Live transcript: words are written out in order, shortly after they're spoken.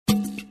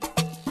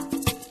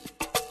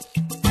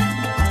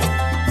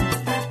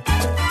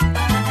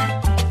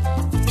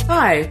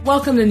Hi,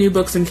 welcome to New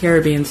Books in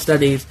Caribbean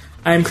Studies.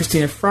 I'm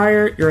Christina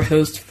Fryer, your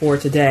host for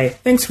today.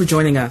 Thanks for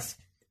joining us.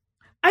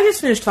 I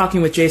just finished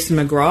talking with Jason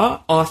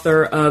McGraw,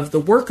 author of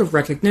The Work of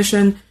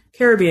Recognition,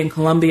 Caribbean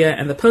Colombia,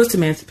 and the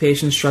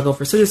Post-Emancipation Struggle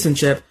for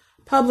Citizenship,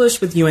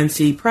 published with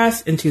UNC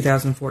Press in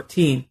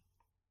 2014.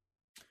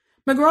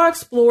 McGraw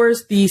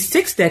explores the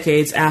 6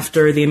 decades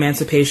after the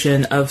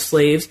emancipation of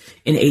slaves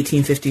in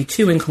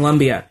 1852 in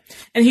Colombia,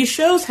 and he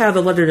shows how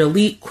the lettered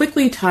elite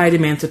quickly tied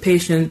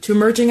emancipation to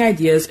emerging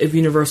ideas of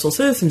universal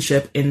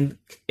citizenship in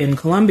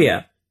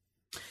Colombia.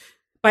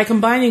 By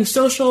combining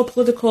social,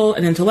 political,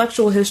 and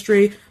intellectual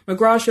history,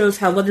 McGraw shows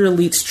how lettered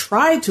elites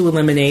tried to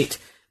eliminate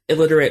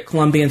illiterate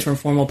Colombians from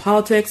formal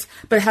politics,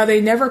 but how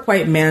they never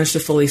quite managed to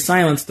fully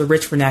silence the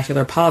rich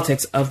vernacular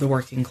politics of the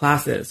working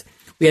classes.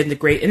 We had a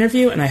great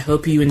interview, and I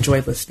hope you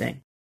enjoyed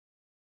listening.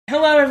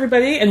 Hello,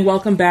 everybody, and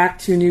welcome back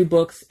to New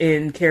Books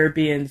in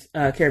Caribbean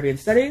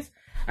Studies.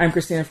 I'm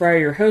Christina Fryer,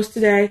 your host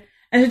today,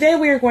 and today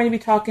we are going to be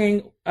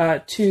talking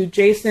to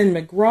Jason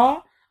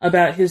McGraw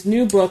about his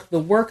new book, The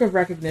Work of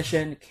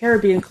Recognition,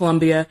 Caribbean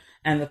Colombia,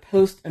 and the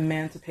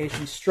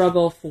Post-Emancipation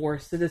Struggle for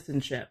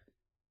Citizenship.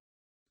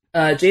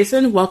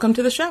 Jason, welcome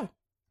to the show.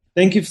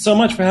 Thank you so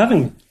much for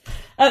having me.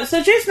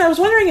 So, Jason, I was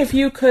wondering if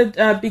you could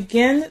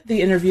begin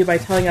the interview by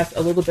telling us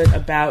a little bit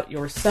about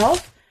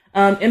yourself.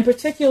 In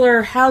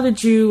particular, how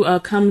did you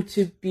come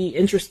to be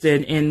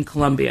interested in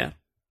Colombia?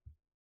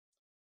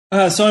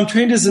 So I'm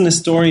trained as an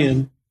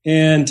historian,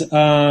 and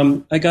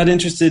I got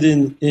interested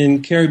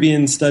in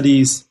Caribbean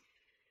studies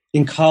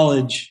in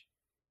college.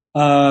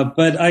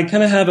 But I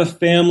kind of have a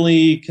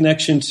family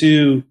connection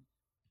to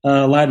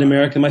Latin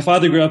America. My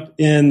father grew up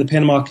in the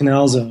Panama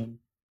Canal Zone,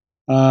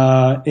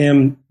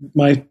 and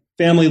my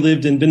family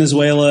lived in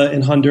Venezuela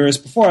and Honduras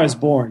before I was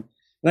born.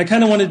 And I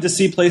kind of wanted to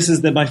see places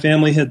that my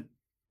family had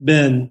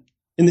been.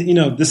 And,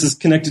 this is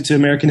connected to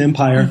American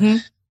Empire. Mm-hmm.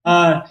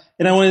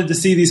 And I wanted to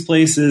see these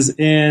places.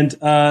 And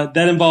that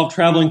involved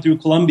traveling through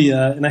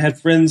Colombia. And I had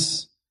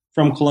friends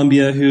from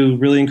Colombia who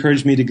really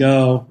encouraged me to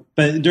go.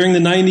 But during the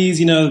 90s,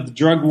 the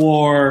drug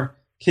war,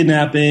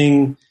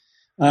 kidnapping,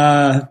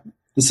 the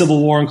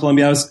civil war in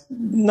Colombia, I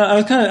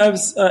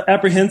was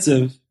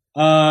apprehensive.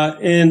 But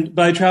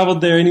I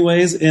traveled there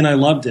anyways, and I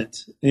loved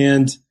it.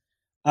 And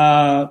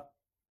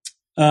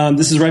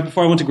this is right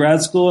before I went to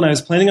grad school, and I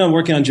was planning on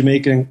working on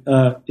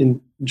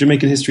in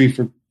Jamaican history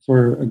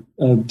for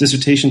a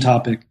dissertation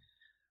topic.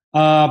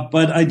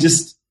 But I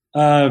just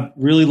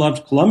really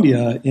loved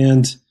Colombia,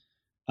 and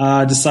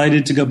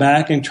decided to go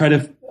back and try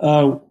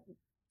to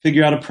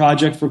figure out a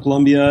project for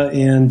Colombia.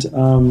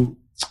 And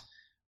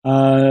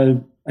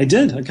I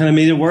did. I kind of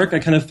made it work. I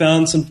kind of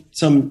found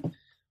some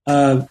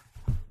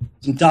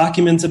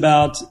documents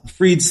about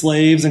freed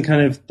slaves and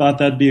kind of thought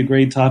that'd be a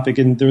great topic.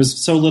 And there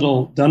was so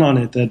little done on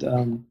it that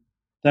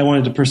I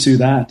wanted to pursue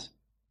that.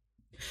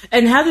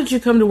 And how did you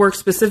come to work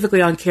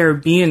specifically on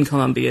Caribbean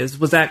Colombias?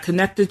 Was that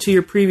connected to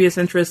your previous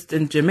interest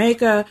in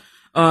Jamaica?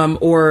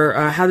 Or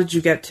how did you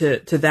get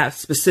to that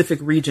specific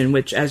region,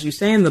 which, as you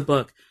say in the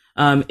book,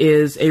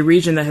 is a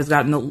region that has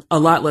gotten a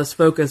lot less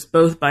focus,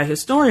 both by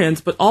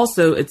historians, but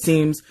also, it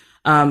seems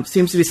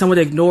to be somewhat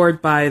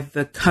ignored by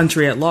the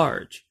country at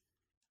large.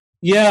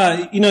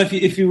 Yeah,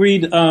 if you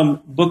read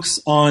books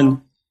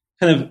on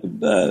kind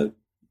of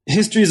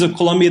histories of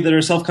Colombia that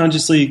are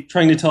self-consciously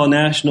trying to tell a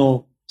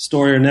national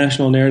story or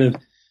national narrative,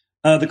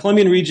 the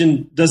Colombian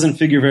region doesn't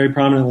figure very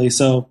prominently.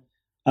 So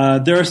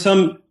there are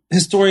some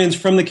historians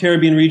from the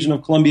Caribbean region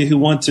of Colombia who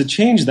want to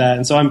change that,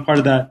 and so I'm part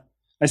of that.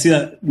 I see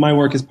that my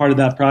work is part of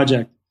that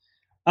project.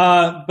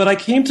 But I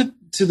came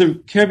to the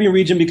Caribbean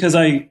region because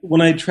when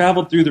I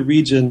traveled through the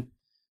region,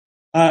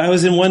 I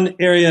was in one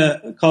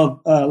area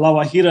called La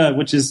Guajira,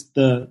 which is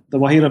the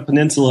Guajira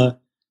Peninsula,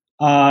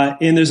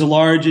 and there's a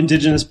large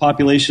indigenous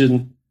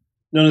population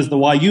known as the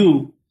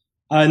Wayuu,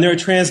 and they're a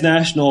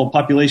transnational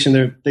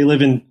population. They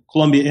live in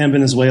Colombia and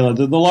Venezuela.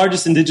 They're the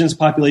largest indigenous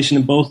population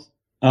in both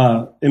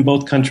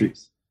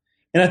countries.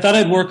 And I thought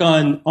I'd work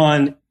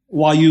on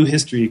Wayuu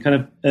history, kind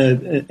of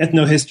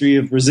ethno-history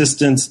of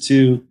resistance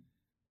to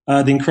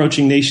the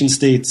encroaching nation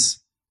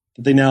states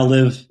that they now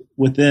live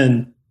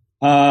within.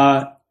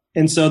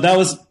 And so that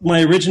was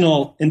my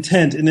original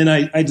intent. And then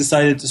I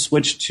decided to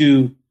switch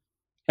to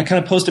a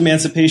kind of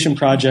post-emancipation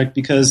project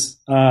because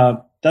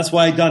that's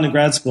why I got into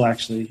grad school,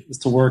 actually, is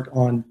to work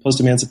on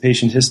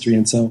post-emancipation history.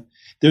 And so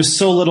there's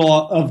so little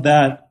of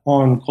that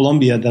on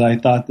Colombia that I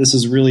thought this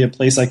is really a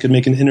place I could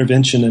make an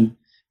intervention and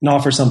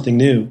offer something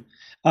new.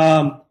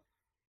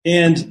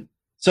 And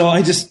so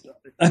I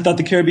thought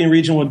the Caribbean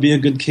region would be a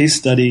good case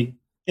study.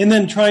 And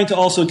then trying to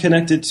also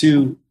connect it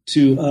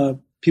to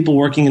people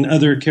working in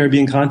other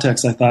Caribbean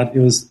contexts, I thought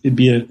it'd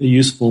be a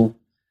useful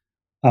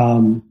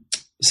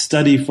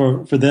study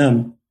for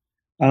them.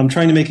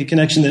 Trying to make a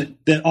connection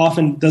that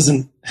often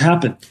doesn't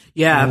happen.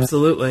 Yeah,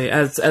 absolutely.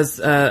 As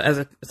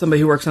somebody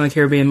who works on the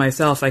Caribbean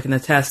myself, I can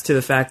attest to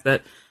the fact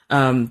that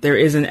there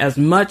isn't as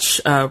much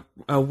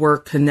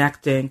work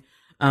connecting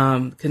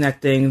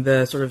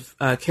the sort of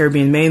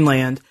Caribbean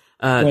mainland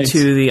right.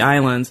 to the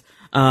islands.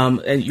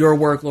 and your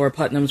work, Laura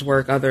Putnam's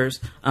work, others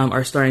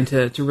are starting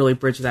to really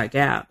bridge that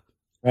gap.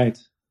 Right.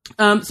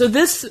 So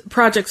this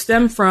project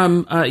stemmed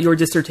from your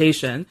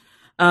dissertation.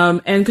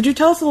 And could you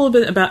tell us a little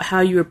bit about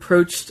how you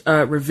approached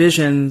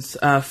revisions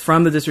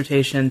from the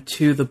dissertation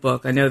to the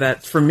book? I know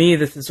that for me,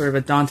 this is sort of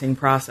a daunting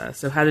process.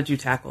 So how did you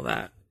tackle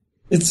that?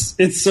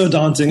 It's so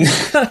daunting.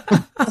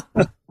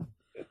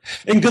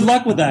 And good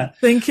luck with that.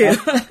 Thank you.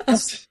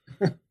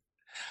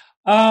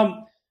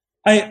 I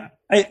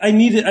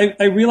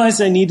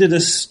realized I needed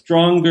a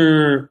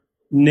stronger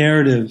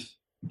narrative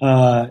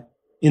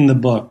in the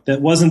book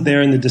that wasn't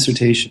there in the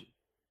dissertation.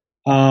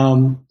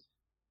 The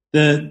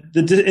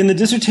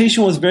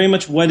dissertation was very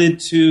much wedded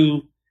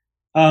to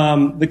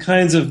the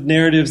kinds of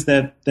narratives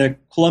that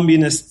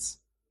Columbianists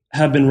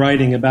have been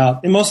writing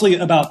about, and mostly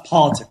about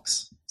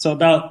politics. So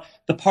about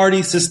the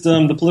party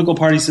system, the political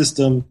party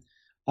system,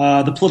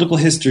 the political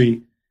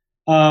history.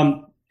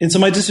 And so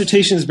my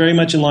dissertation is very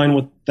much in line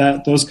with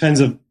those kinds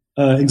of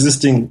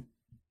existing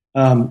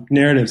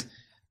narratives.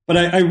 But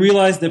I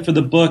realized that for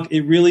the book,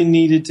 it really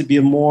needed to be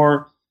a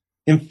more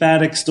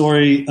emphatic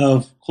story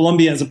of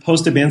Colombia as a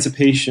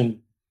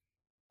post-emancipation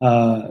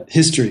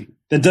history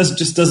that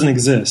just doesn't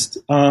exist.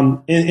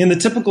 In the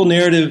typical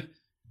narrative,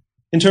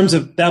 in terms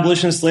of the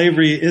abolition of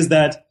slavery, is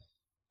that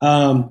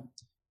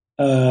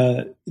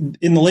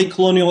in the late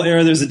colonial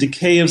era, there's a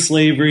decay of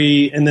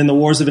slavery, and then the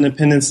wars of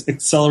independence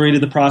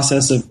accelerated the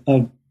process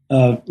of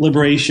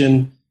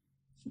liberation,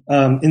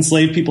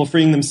 enslaved people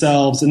freeing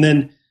themselves, and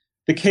then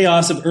the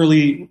chaos of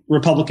early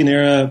Republican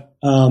era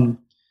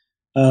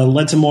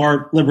led to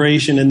more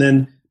liberation, and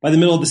then by the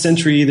middle of the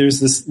century, there's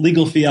this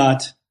legal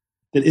fiat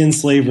that ends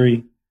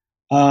slavery,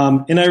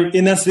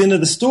 and that's the end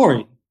of the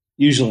story.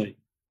 Usually,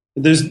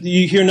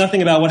 you hear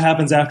nothing about what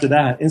happens after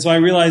that, and so I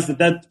realized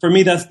that for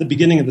me, that's the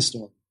beginning of the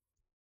story.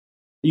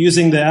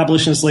 Using the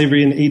abolition of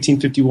slavery in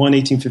 1851,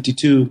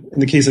 1852, in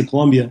the case of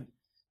Colombia,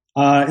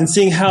 and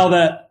seeing how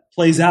that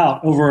plays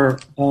out over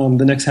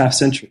the next half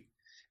century.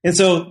 And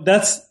so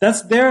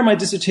that's there in my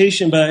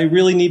dissertation, but I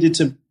really needed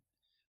to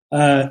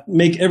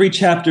make every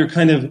chapter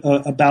kind of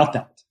about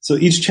that. So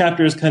each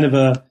chapter is kind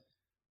of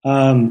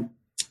one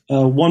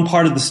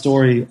part of the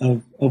story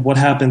of what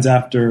happens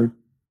after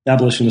the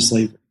abolition of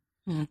slavery.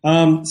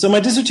 So my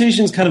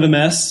dissertation is kind of a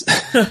mess.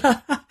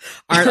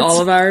 Aren't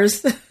all of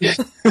ours?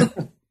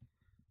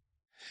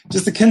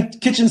 Just the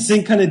kitchen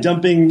sink kind of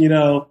dumping,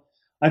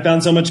 I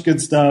found so much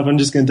good stuff. I'm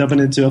just going to dump it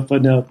into a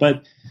footnote.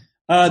 But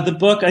the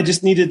book, I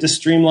just needed to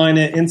streamline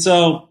it. And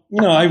so,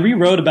 I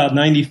rewrote about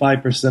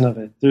 95% of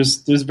it.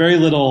 There's very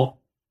little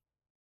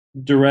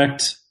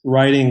direct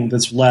writing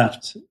that's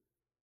left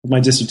of my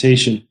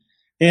dissertation.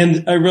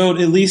 And I wrote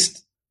at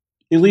least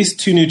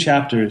 2 new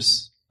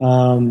chapters.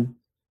 And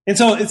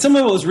so some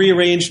of it was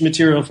rearranged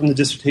material from the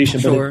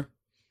dissertation. Sure.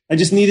 But I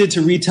just needed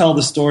to retell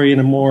the story in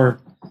a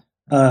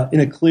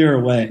clearer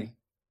way,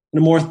 in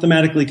a more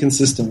thematically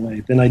consistent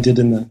way than I did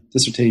in the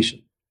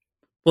dissertation.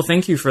 Well,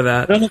 thank you for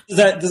that. I don't know,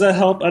 does that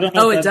help? I don't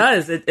know. Oh, it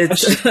does.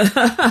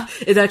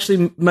 It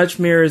actually much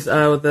mirrors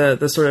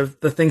the sort of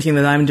the thinking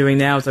that I'm doing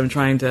now as I'm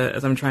trying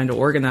to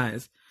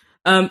organize.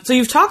 So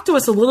you've talked to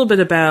us a little bit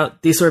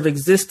about these sort of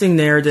existing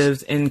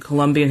narratives in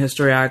Colombian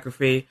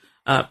historiography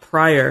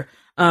prior.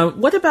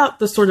 What about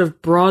the sort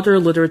of broader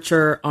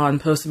literature on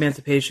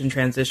post-emancipation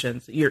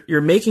transitions?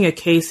 You're making a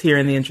case here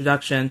in the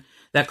introduction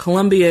that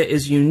Colombia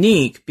is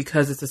unique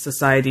because it's a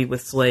society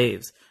with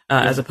slaves,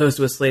 as opposed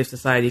to a slave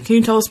society. Can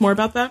you tell us more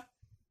about that?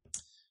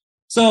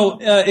 So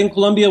in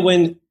Colombia,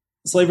 when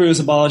slavery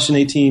was abolished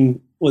the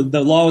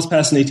law was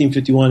passed in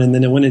 1851, and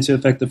then it went into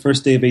effect the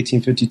first day of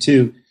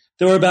 1852,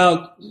 there were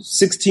about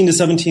 16 to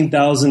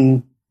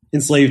 17,000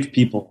 enslaved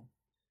people.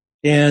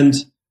 And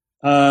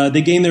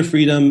they gained their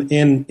freedom,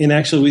 and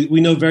actually we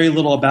know very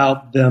little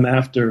about them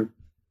after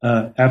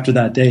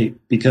that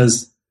date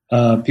because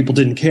people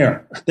didn't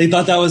care. They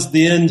thought that was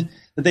the end,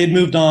 that they'd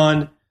moved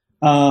on.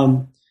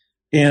 And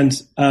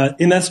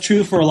that's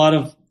true for a lot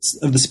of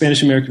the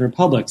Spanish American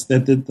republics,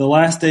 that the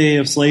last day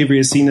of slavery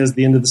is seen as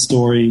the end of the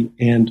story,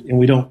 and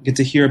we don't get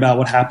to hear about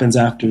what happens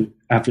after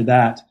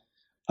that.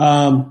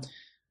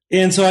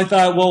 And so I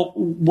thought, well,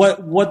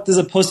 what does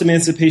a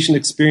post-emancipation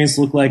experience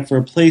look like for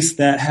a place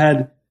that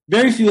had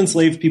very few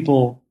enslaved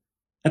people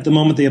at the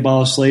moment they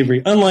abolished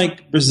slavery,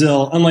 unlike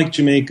Brazil, unlike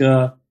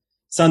Jamaica,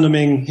 Saint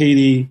Domingue,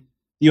 Haiti,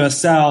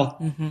 U.S.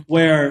 South,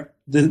 where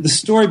the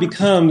story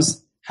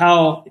becomes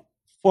how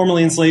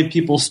formerly enslaved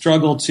people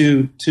struggle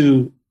to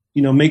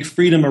make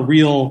freedom a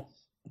real,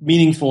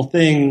 meaningful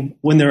thing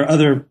when there are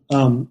other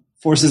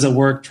forces at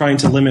work trying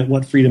to limit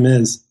what freedom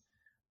is.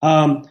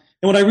 And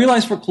what I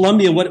realized for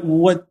Colombia,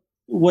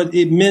 what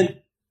it meant,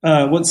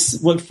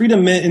 what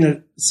freedom meant in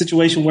a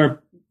situation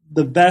where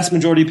the vast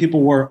majority of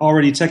people were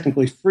already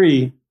technically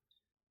free,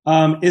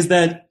 is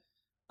that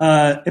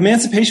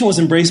emancipation was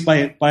embraced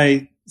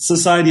by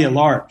society at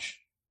large.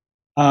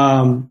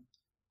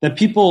 That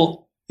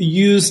people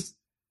used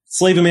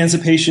slave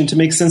emancipation to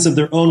make sense of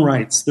their own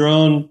rights, their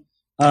own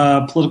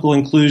political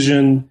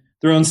inclusion,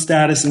 their own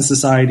status in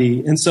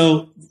society. And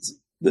so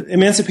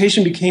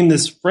emancipation became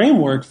this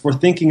framework for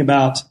thinking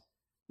about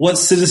what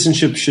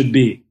citizenship should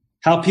be,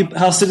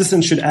 how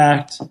citizens should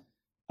act,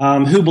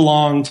 who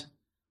belonged.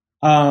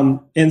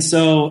 And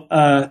so,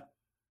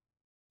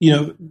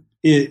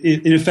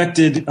 it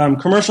affected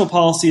commercial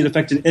policy, it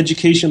affected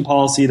education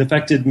policy, it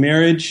affected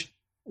marriage,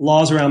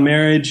 laws around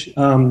marriage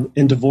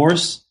and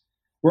divorce,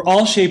 were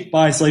all shaped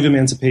by slave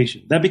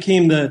emancipation. That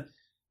became the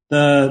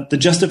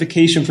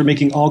justification for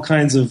making all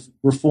kinds of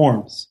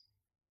reforms.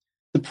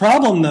 The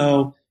problem,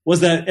 though,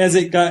 was that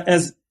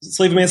as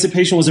slave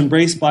emancipation was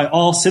embraced by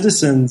all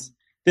citizens,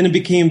 then it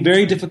became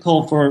very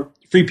difficult for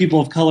free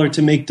people of color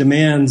to make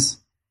demands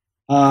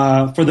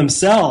for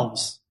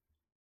themselves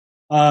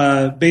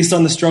based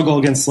on the struggle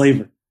against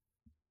slavery.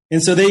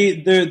 And so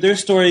their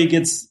story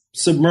gets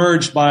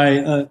submerged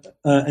by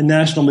a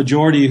national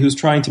majority who's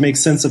trying to make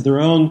sense of their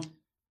own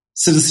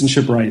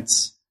citizenship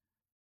rights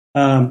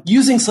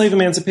using slave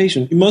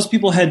emancipation. Most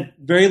people had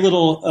very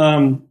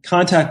little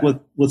contact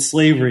with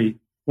slavery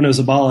when it was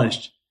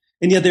abolished,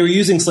 and yet they were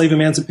using slave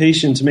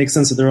emancipation to make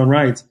sense of their own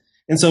rights.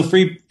 And so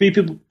free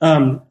people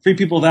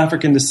of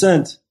African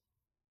descent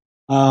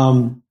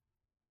had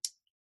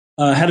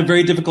a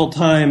very difficult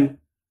time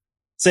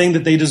saying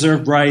that they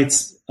deserved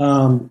rights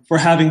for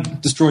having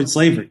destroyed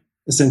slavery,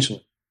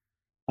 essentially.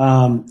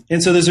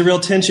 And so there's a real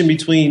tension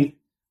between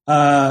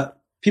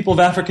people of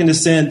African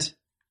descent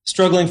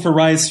struggling for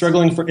rights,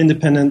 struggling for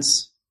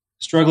independence,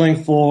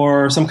 struggling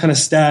for some kind of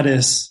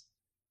status,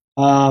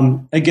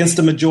 against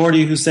a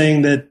majority who's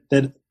saying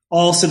that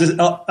all citizens,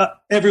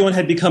 everyone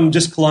had become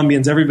just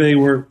Colombians, everybody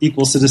were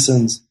equal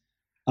citizens,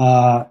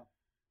 and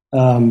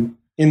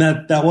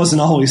that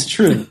wasn't always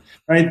true,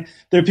 right?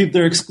 There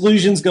are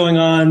exclusions going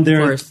on.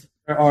 There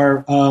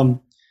are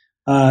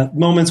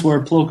moments where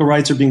political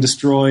rights are being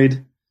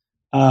destroyed,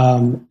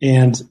 and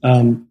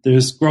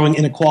there's growing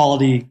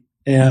inequality,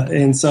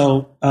 and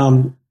so.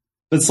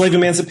 But slave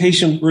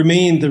emancipation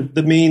remained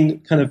the main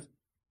kind of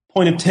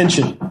point of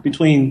tension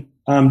between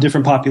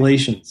different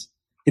populations,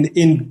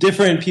 in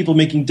different people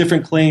making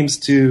different claims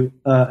to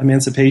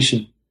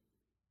emancipation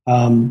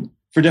for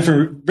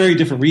very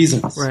different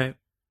reasons. Right.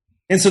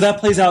 And so that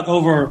plays out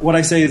over what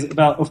I say is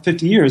about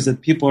 50 years,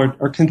 that people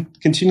are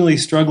continually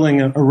struggling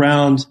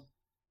around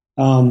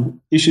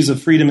issues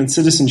of freedom and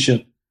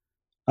citizenship,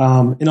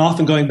 and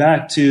often going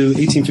back to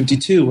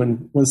 1852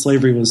 when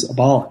slavery was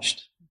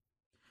abolished.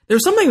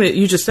 There's something that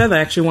you just said that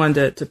I actually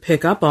wanted to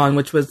pick up on,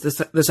 which was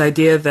this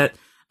idea that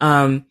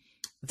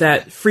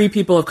that free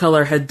people of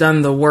color had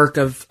done the work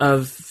of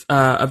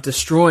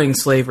destroying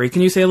slavery.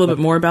 Can you say a little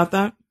bit more about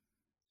that?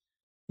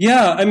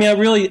 Yeah, I mean, I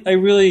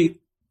really,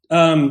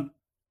 I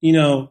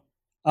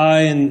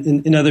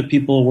and other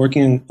people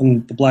working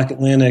on the Black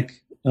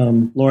Atlantic,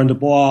 Lauren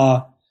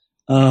Dubois,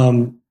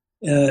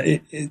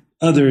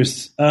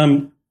 others,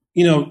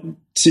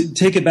 to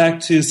take it back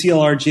to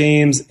C.L.R.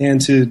 James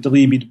and to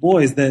W.E.B. Du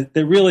Bois, that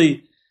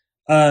really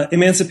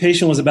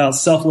emancipation was about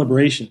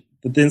self-liberation,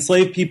 that the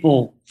enslaved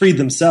people freed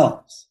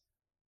themselves,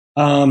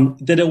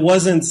 that it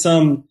wasn't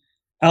some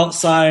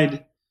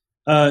outside,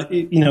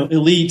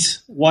 elite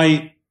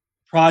white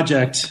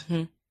project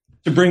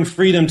to bring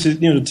freedom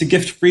to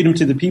gift freedom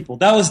to the people.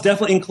 That was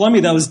definitely in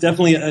Colombia. That was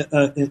definitely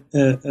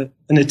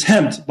an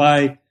attempt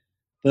by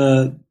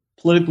the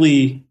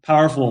politically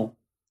powerful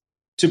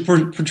to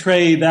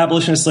portray the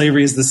abolition of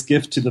slavery as this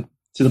gift to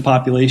the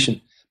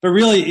population. But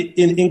really,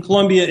 in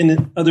Colombia and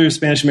in other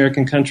Spanish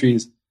American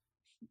countries,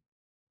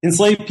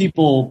 enslaved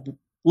people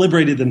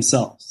liberated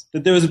themselves.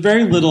 That there was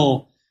very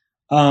little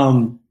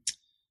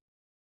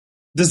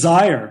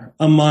desire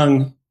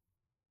among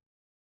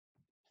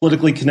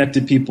politically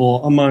connected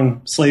people,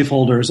 among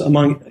slaveholders,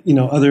 among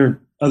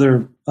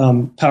other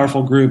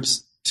powerful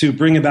groups to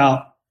bring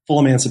about full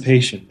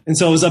emancipation. And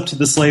so it was up to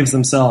the slaves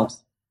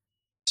themselves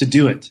to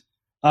do it.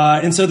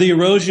 And so the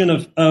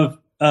erosion of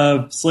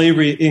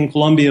slavery in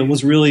Colombia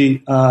was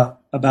really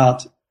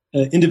about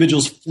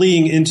individuals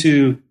fleeing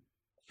into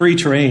free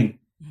terrain,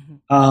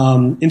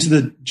 into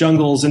the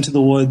jungles, into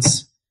the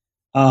woods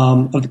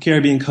of the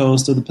Caribbean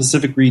coast, of the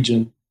Pacific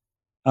region,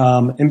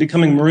 and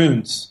becoming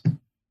Maroons.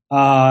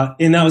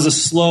 And that was a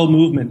slow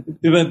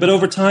movement. But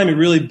over time, it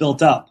really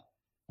built up.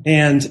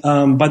 And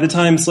by the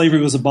time slavery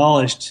was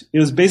abolished, it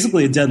was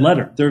basically a dead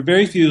letter. There were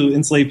very few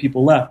enslaved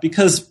people left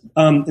because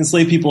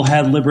enslaved people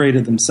had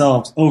liberated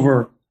themselves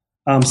over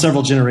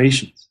several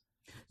generations.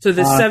 So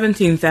the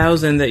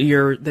 17,000 that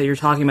you're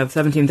talking about,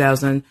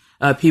 17,000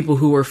 people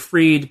who were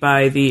freed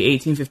by the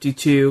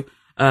 1852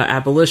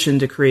 abolition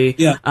decree,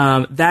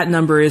 that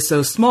number is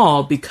so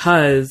small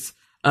because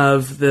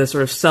of the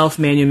sort of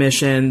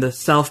self-manumission, the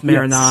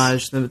self-marriage,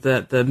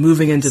 the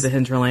moving into the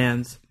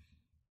hinterlands.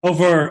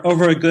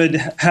 Over a good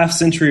half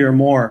century or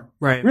more.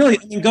 Right. Really,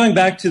 I mean, going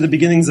back to the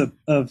beginnings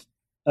of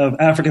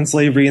African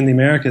slavery in the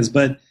Americas,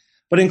 but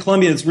in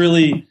Colombia, it's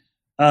really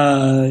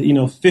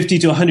 50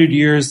 to 100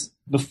 years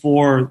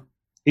before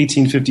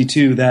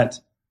 1852 that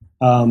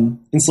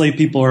enslaved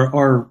people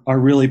are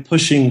really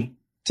pushing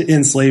to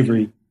end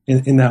slavery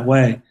in that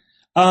way.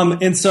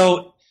 And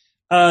so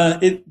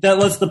that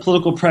lets the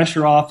political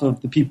pressure off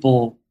of the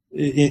people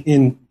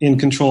in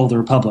control of the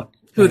republic.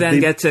 Who then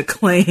get to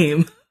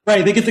claim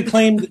Right, they get to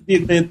claim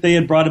that they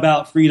had brought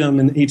about freedom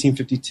in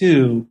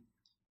 1852,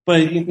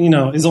 but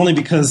it's only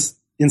because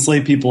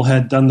enslaved people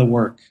had done the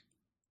work.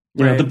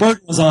 The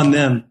burden was on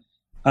them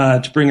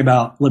to bring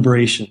about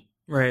liberation.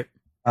 Right.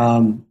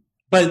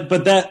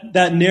 But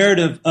that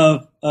narrative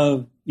of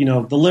the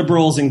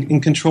liberals in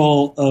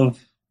control of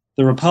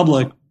the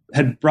republic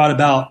had brought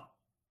about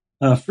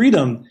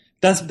freedom.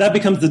 That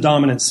becomes the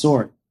dominant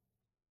story,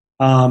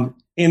 and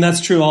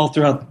that's true all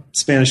throughout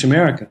Spanish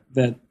America.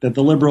 That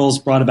the liberals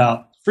brought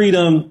about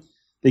freedom,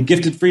 they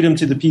gifted freedom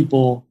to the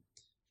people,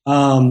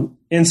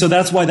 and so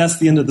that's why that's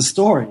the end of the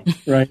story,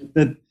 right?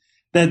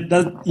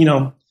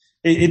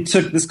 It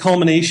took this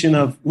culmination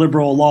of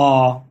liberal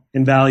law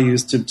and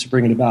values to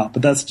bring it about,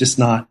 but that's just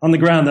not on the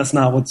ground. That's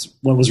not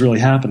what was really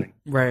happening.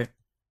 Right.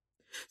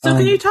 So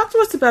can you talk to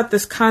us about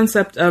this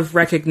concept of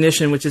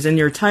recognition, which is in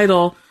your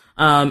title,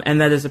 and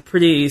that is a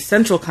pretty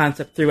central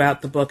concept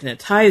throughout the book, and it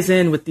ties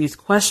in with these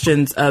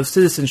questions of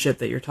citizenship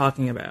that you're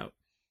talking about?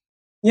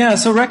 Yeah.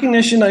 So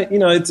recognition, I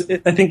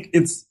think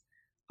it's,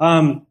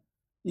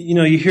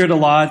 you hear it a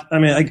lot. I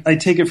mean, I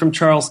take it from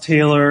Charles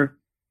Taylor,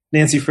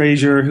 Nancy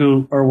Fraser,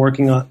 who are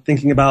working on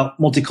thinking about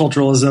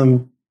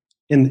multiculturalism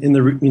in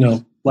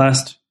the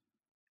last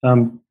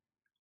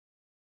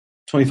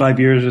 25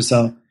 years or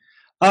so.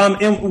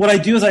 And what I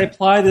do is I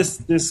apply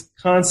this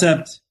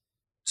concept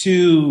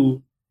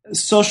to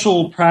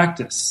social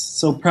practice,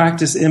 so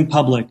practice in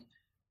public,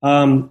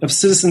 of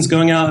citizens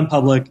going out in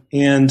public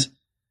and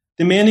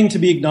demanding to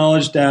be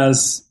acknowledged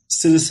as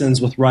citizens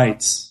with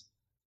rights,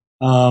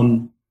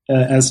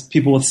 as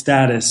people with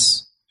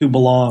status who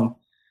belong.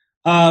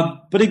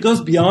 But it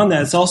goes beyond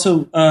that. It's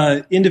also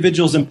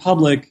individuals in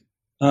public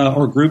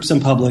or groups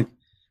in public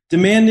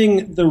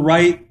demanding the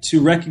right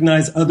to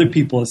recognize other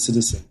people as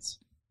citizens.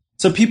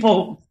 So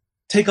people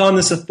take on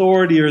this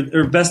authority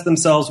or vest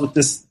themselves with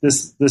this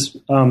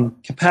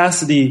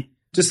capacity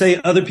to say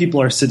other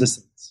people are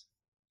citizens.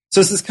 So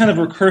it's this kind of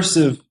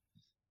recursive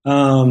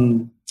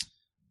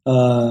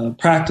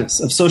practice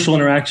of social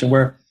interaction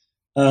where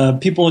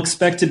people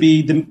expect to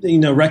be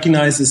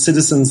recognized as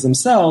citizens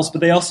themselves, but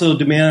they also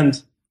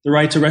demand the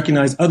right to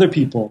recognize other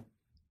people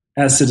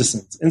as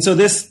citizens. And so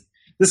this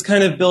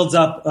kind of builds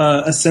up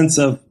a sense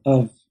of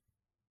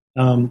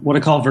what I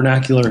call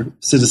vernacular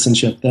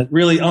citizenship, that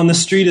really on the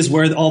street is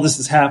where all this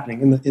is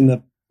happening, in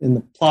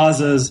the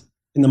plazas,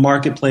 in the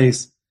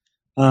marketplace.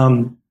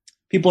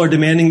 People are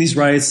demanding these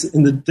rights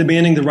and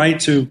demanding the right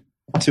to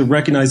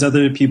recognize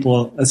other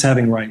people as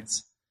having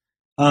rights.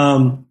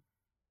 So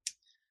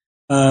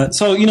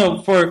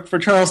for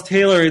Charles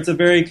Taylor, it's a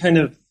very kind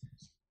of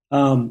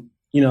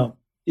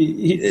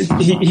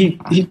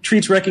he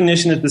treats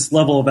recognition at this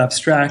level of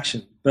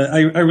abstraction. But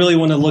I really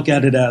want to look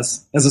at it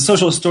as a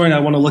social historian. I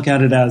want to look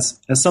at it as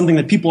something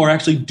that people are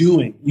actually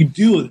doing. You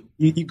do it.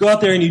 You go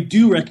out there and you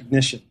do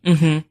recognition.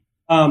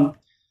 Mm-hmm.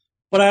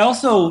 But I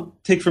also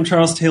take from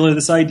Charles Taylor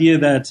this idea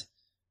that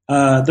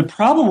the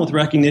problem with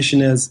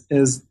recognition is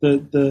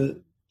the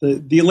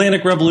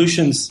Atlantic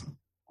revolutions,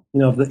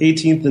 of the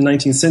 18th and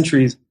 19th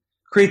centuries,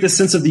 create this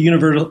sense of the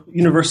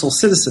universal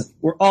citizen.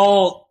 We're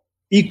all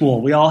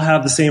equal. We all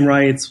have the same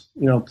rights.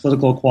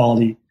 Political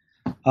equality.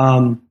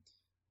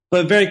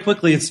 But very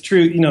quickly, it's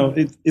true.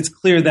 It's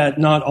clear that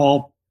not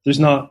all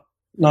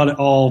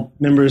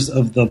members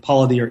of the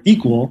polity are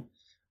equal.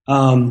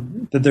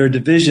 That there are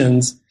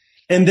divisions,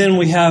 and then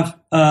we have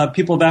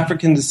people of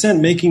African descent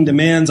making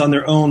demands on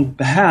their own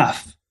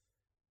behalf.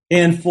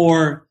 And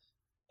for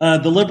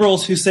the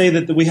liberals who say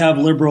that we have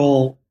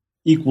liberal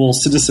equal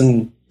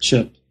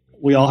citizenship,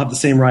 we all have the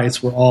same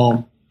rights. We're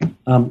all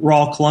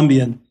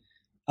Colombian.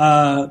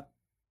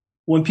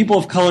 When people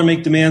of color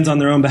make demands on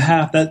their own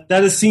behalf, that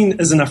is seen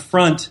as an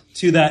affront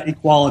to that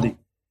equality,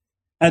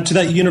 to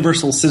that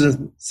universal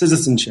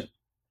citizenship.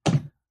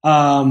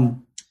 So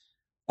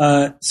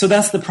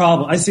that's the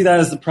problem. I see that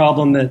as the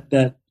problem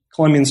that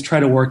Colombians try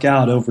to work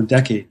out over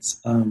decades.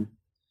 On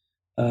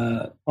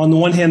the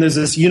one hand, there's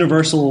this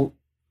universal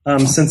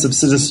sense of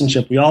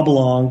citizenship. We all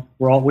belong.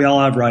 We all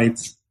have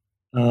rights.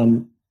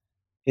 And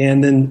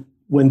then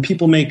when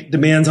people make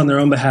demands on their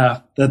own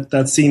behalf,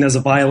 that's seen as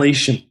a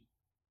violation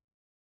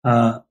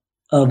of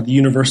the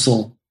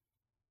universal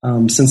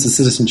sense of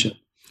citizenship.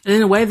 And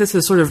in a way, this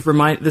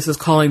is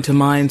calling to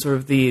mind sort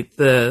of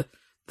the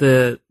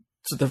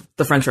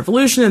French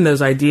Revolution and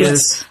those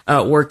ideas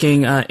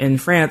working in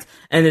France.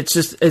 And it's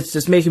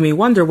just making me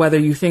wonder whether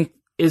you think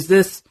is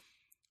this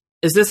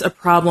a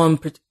problem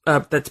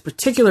that's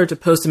particular to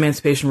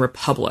post-emancipation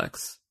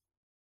republics?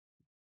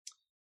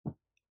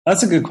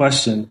 That's a good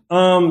question.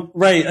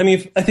 Right. I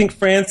mean, I think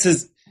France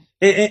is.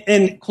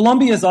 And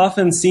Colombia is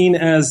often seen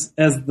as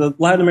the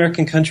Latin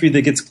American country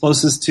that gets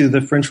closest to the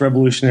French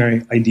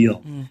revolutionary ideal.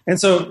 Mm. And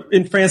so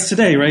in France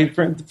today, right,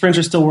 the French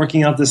are still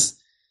working out this,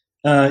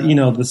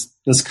 this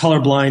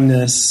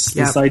colorblindness,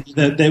 this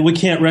idea that we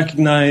can't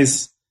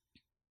recognize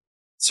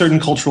certain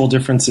cultural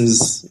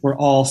differences. We're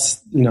all,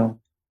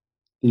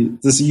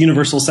 this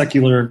universal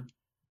secular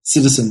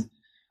citizen.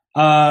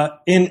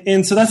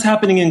 And so that's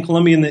happening in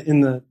Colombia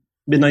in the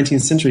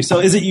mid-19th century. So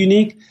is it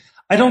unique?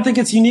 I don't think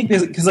it's unique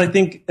because I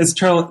think, as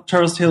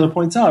Charles Taylor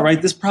points out,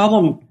 right, this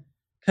problem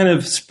kind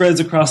of spreads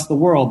across the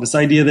world. This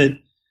idea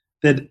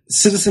that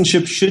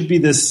citizenship should be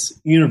this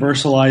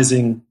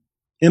universalizing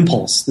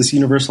impulse, this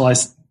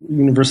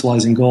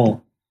universalizing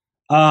goal,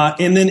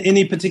 and then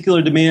any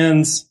particular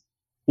demands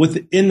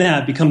within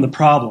that become the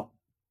problem.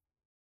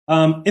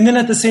 And then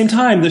at the same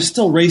time, there's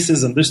still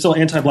racism. There's still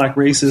anti-Black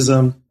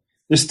racism.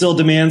 There's still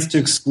demands to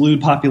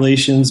exclude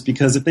populations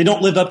because if they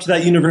don't live up to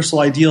that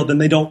universal ideal, then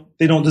they don't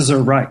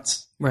deserve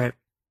rights. Right.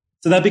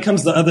 So that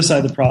becomes the other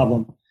side of the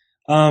problem.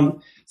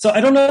 So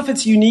I don't know if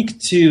it's unique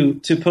to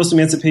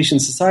post-emancipation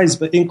societies,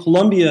 but in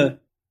Colombia,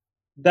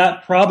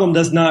 that problem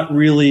does not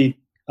really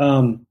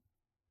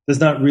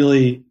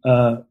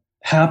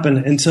happen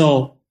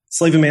until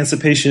slave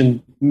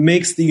emancipation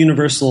makes the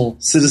universal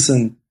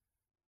citizen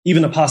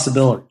even a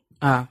possibility.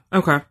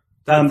 Okay.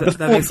 That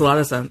makes a lot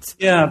of sense.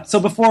 Yeah. So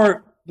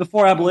before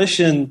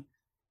abolition,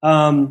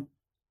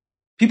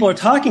 people are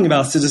talking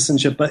about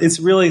citizenship, but it's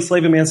really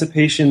slave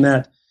emancipation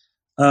that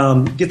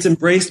gets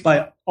embraced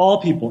by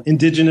all people,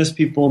 indigenous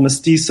people,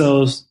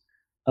 mestizos,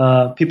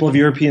 people of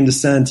European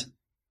descent,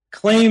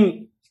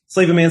 claim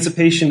slave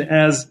emancipation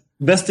as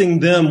vesting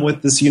them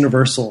with this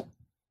universal,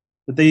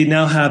 that they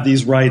now have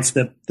these rights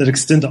that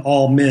extend to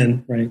all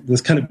men, right?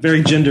 This kind of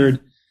very gendered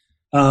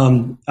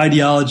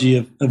ideology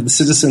of the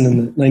citizen in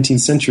the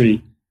 19th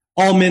century.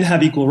 All men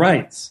have equal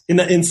rights.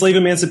 And slave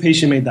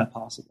emancipation made that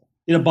possible.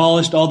 It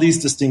abolished all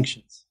these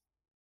distinctions.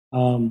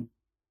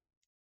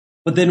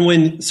 But then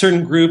when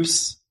certain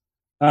groups,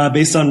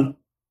 based on,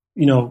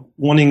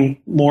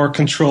 wanting more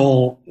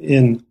control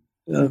in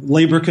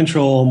labor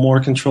control, more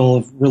control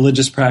of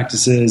religious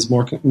practices,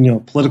 more,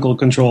 political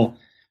control,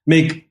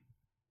 make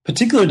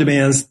particular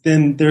demands,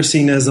 then they're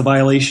seen as a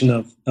violation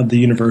of the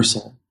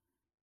universal.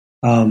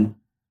 And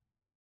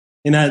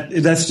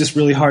that's just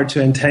really hard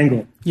to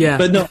entangle. Yeah.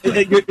 But no,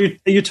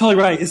 you're totally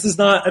right. This is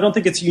not, I don't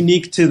think it's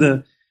unique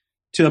to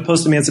a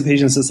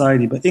post-emancipation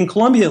society, but in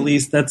Colombia, at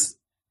least, that's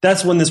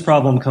when this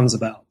problem comes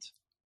about.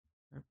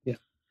 Yeah.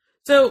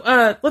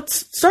 So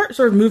let's start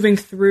sort of moving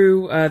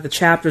through the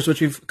chapters, which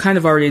we've kind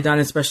of already done,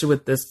 especially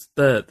with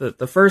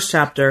the first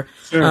chapter.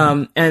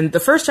 Sure. And the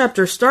first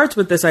chapter starts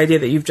with this idea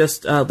that you've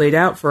just laid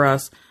out for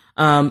us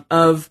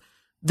of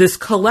this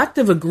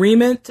collective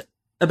agreement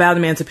about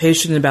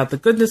emancipation, about the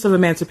goodness of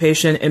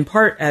emancipation, in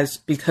part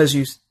because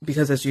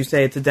as you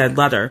say, it's a dead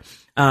letter.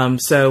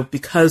 So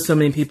because so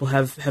many people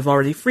have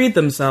already freed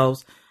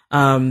themselves,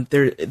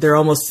 there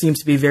almost seems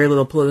to be very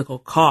little political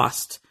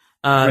cost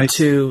right.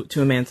 to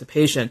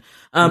emancipation.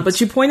 But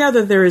you point out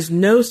that there is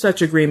no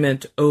such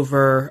agreement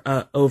over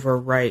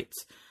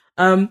rights.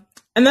 And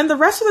then the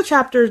rest of the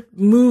chapter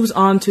moves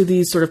on to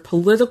these sort of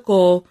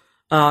political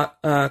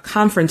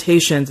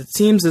confrontations. It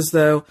seems as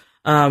though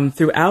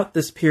throughout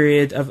this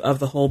period of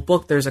the whole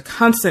book, there's a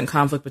constant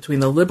conflict between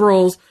the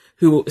liberals,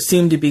 who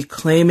seem to be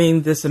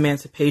claiming this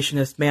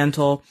emancipationist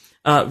mantle,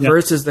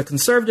 versus the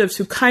conservatives,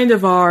 who kind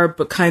of are,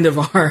 but kind of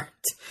aren't.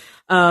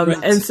 Right.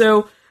 And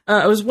so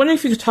I was wondering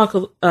if you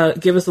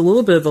could give us a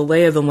little bit of the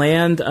lay of the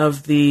land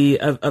of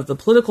the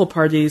political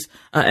parties,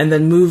 and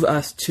then move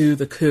us to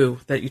the coup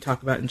that you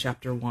talk about in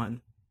chapter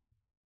 1.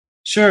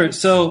 Sure.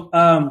 So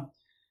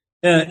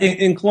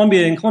in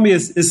Colombia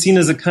is seen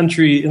as a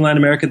country in Latin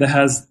America that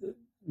has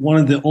one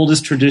of the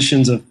oldest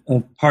traditions of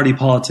party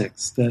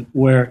politics, that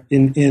where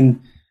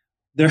in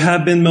there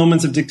have been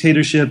moments of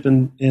dictatorship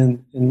and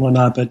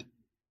whatnot, but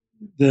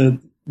the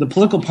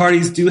political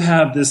parties do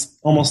have this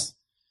almost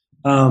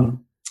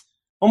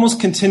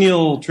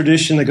continual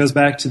tradition that goes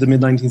back to the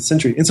mid-19th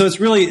century. And so it's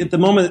really at the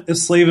moment of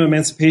slave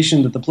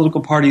emancipation that the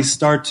political parties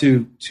start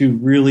to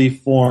really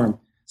form.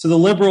 So the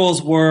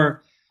liberals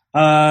were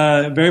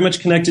very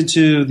much connected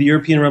to the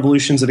European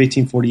revolutions of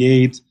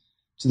 1848,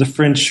 to the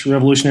French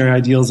revolutionary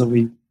ideals that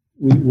we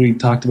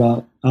talked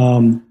about,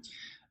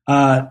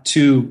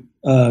 to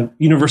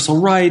universal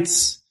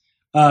rights,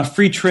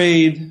 free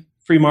trade,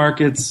 free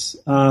markets,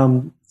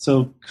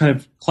 so kind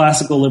of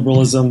classical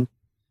liberalism.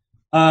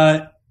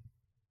 But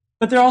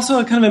they're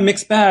also kind of a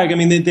mixed bag. I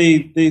mean,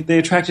 they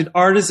attracted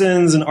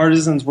artisans, and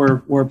artisans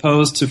were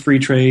opposed to free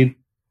trade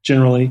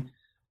generally.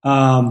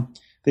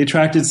 They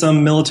attracted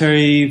some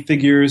military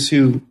figures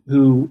who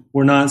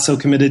were not so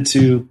committed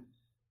to,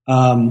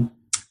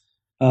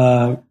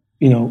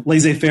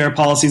 laissez-faire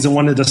policies and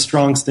wanted a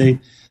strong state.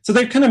 So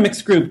they're kind of a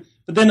mixed group.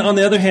 But then on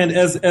the other hand,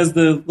 as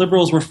the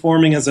liberals were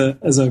forming as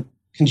a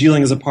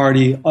congealing as a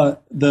party,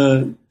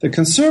 the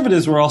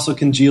conservatives were also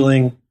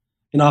congealing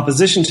in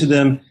opposition to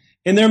them.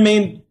 And their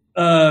main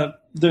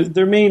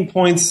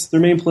points, their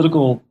main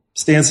political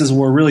stances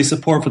were really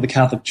support for the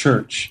Catholic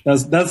Church.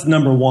 That's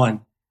number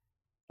one.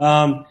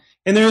 And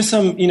there are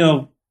some,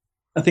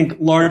 I think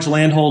large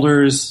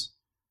landholders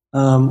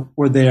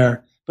were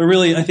there. But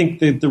really, I think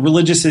the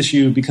religious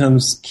issue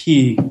becomes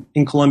key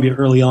in Colombia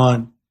early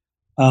on,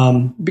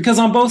 because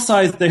on both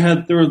sides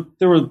there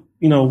were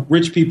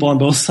rich people on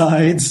both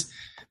sides.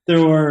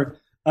 There were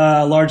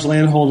large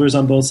landholders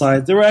on both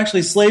sides. There were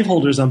actually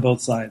slaveholders on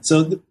both sides.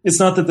 So it's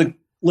not that the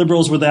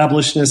liberals were the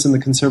abolitionists and the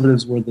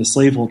conservatives were the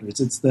slaveholders.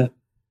 It's that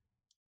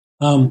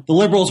the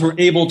liberals were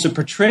able to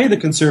portray the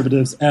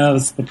conservatives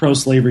as the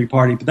pro-slavery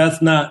party, but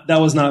that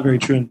was not very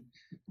true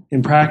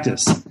in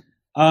practice.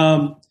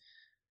 But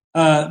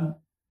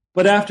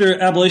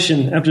after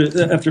abolition,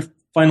 after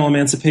final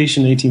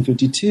emancipation in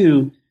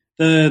 1852,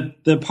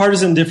 the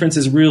partisan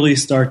differences really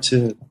start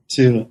to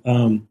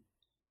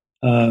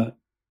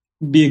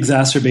be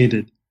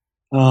exacerbated.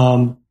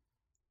 And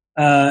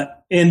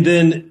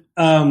then,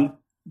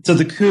 so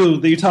the coup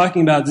that you're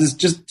talking about is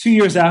just 2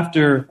 years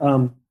after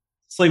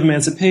slave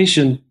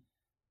emancipation.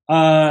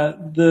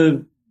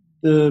 The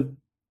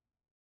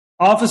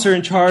officer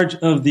in charge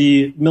of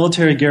the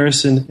military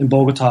garrison in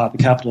Bogota, the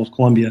capital of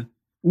Colombia,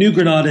 New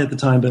Granada at the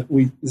time, but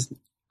is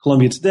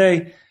Colombia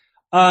today,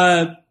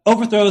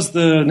 overthrows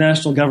the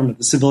national government,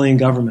 the civilian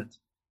government.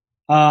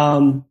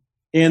 And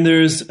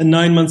there's a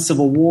 9-month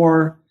civil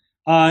war.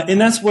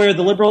 And that's where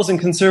the liberals and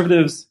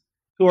conservatives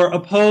who are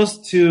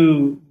opposed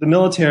to the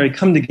military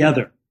come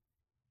together.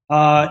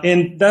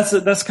 And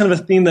that's kind of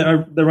a theme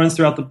that runs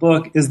throughout the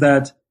book, is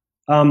that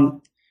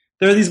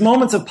there are these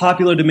moments of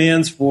popular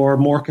demands for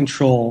more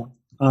control,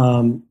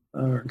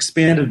 or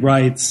expanded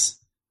rights,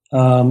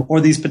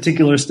 or these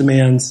particularist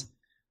demands.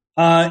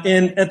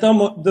 And at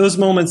those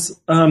moments,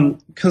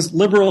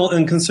 liberal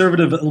and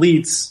conservative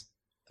elites,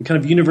 the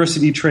kind of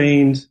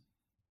university-trained,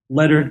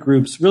 lettered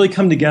groups, really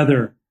come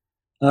together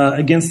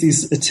against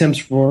these attempts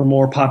for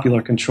more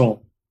popular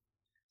control.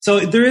 So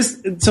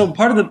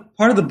part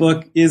of the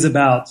book is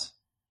about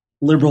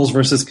liberals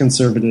versus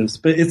conservatives,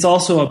 but it's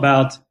also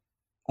about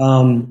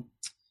the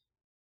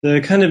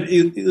kind of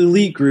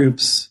elite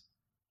groups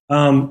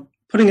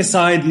putting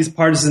aside these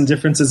partisan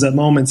differences at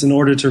moments in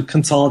order to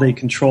consolidate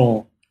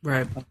control,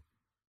 right,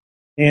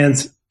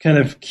 and kind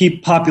of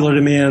keep popular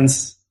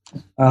demands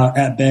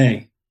at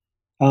bay.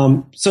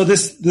 So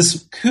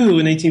this coup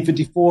in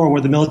 1854,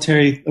 where the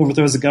military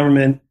overthrows the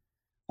government,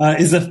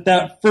 is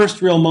that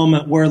first real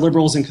moment where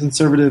liberals and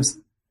conservatives,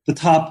 the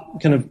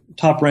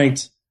top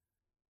ranked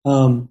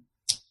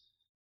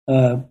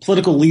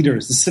political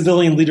leaders, the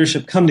civilian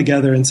leadership, come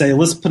together and say,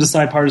 let's put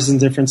aside partisan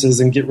differences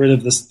and get rid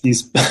of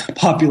these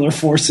popular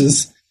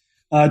forces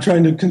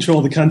trying to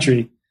control the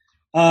country.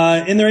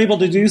 And they're able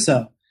to do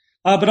so.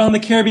 But on the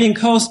Caribbean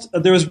coast,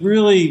 there was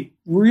really,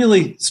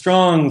 really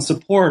strong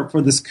support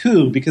for this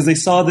coup, because they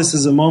saw this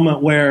as a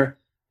moment where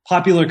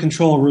popular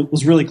control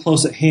was really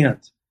close at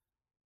hand.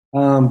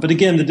 But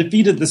again, the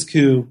defeat of this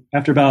coup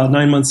after about a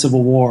 9-month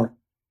civil war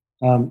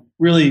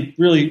really,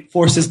 really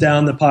forces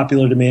down the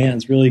popular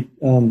demands, really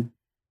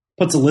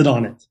puts a lid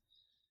on it.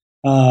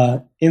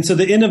 And so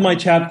the end of my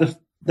chapter,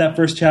 that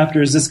first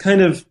chapter, is this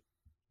kind of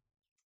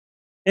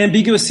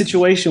ambiguous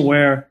situation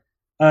where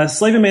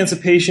slave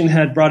emancipation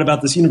had brought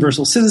about this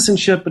universal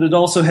citizenship, but it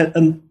also had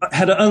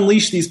to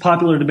unleash these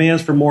popular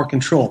demands for more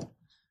control,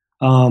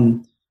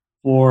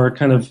 for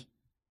kind of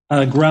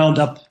ground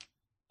up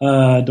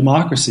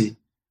democracy.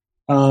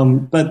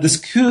 But this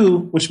coup,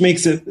 which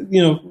makes it,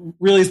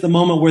 really is the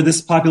moment where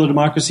this popular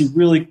democracy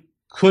really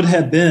could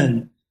have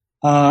been,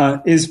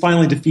 is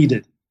finally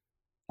defeated.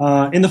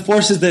 And the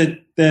forces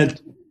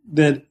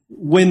that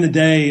win the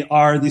day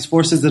are these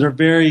forces that are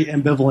very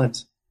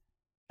ambivalent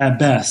at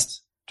best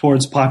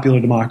towards popular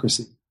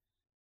democracy.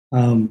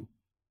 And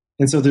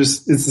so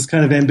it's this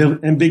kind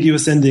of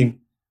ambiguous ending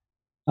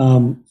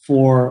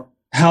for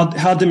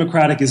how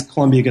democratic is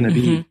Colombia going to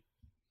be. Mm-hmm.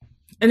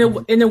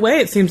 And in a way,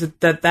 it seems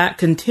that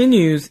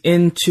continues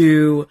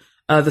into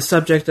the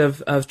subject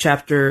of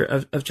chapter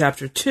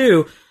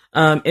 2,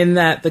 in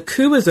that the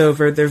coup is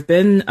over. There've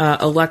been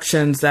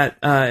elections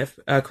that,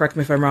 correct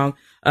me if I'm wrong,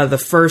 the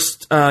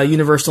first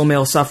universal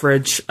male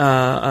suffrage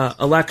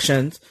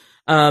elections,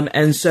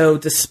 and so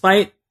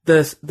despite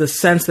the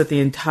sense that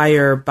the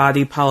entire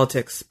body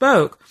politic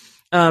spoke,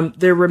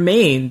 there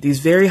remain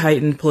these very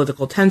heightened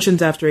political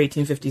tensions after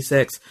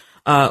 1856.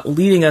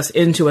 Leading us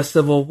into a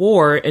civil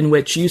war in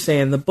which, you say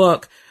in the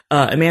book,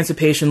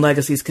 emancipation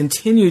legacies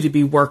continue to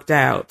be worked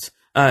out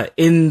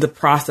in the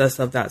process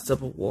of that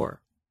civil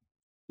war.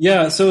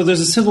 Yeah, so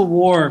there's a civil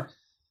war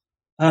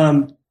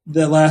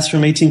that lasts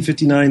from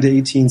 1859 to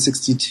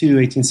 1862,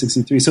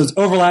 1863. So it's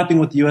overlapping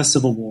with the U.S.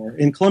 Civil War.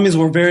 And Colombians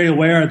were very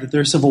aware that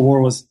their civil war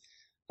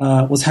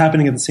was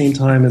happening at the same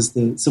time as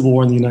the Civil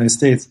War in the United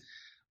States.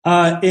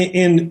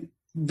 And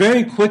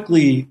very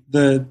quickly,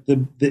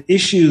 the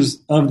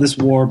issues of this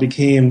war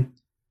became,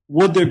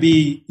 would there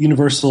be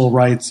universal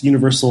rights,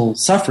 universal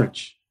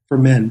suffrage for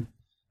men,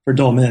 for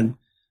dull men?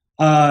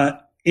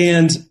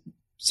 And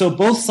so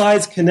both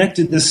sides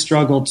connected this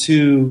struggle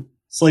to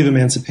slave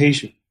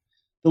emancipation.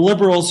 The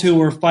liberals, who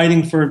were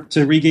fighting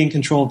to regain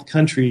control of the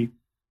country,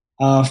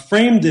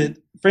 framed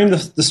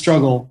the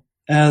struggle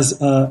as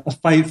a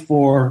fight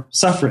for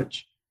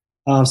suffrage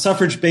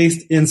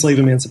based in slave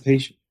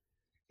emancipation.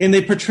 And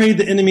they portrayed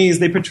the enemies,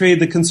 they portrayed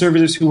the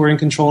conservatives who were in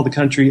control of the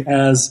country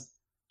as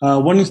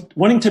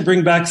wanting to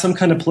bring back some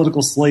kind of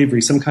political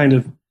slavery, some kind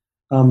of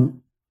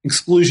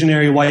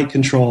exclusionary white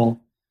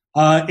control.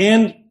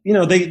 And,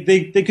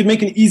 they could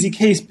make an easy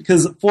case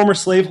because former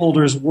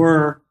slaveholders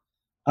were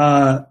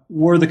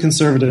the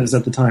conservatives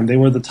at the time. They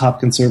were the top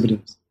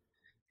conservatives.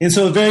 And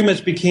so it very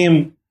much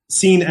became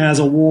seen as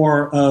a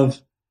war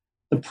of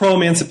the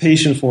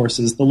pro-emancipation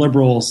forces, the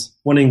liberals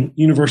wanting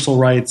universal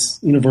rights,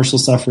 universal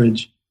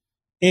suffrage,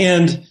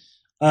 and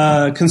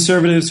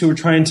conservatives who were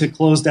trying to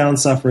close down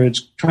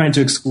suffrage, trying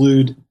to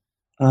exclude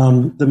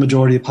the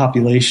majority of the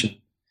population.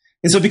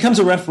 And so it becomes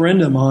a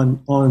referendum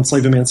on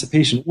slave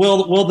emancipation.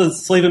 Will the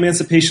slave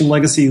emancipation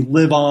legacy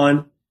live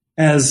on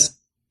as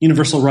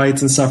universal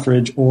rights and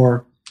suffrage,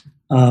 or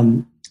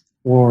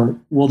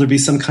will there be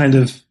some kind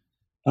of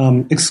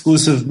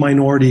exclusive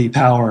minority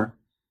power?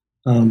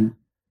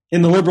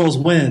 And the liberals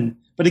win.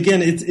 But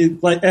again,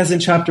 it like as in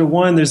chapter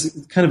 1,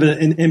 there's kind of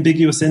an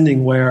ambiguous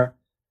ending where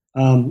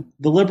the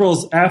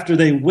liberals, after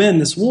they win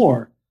this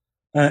war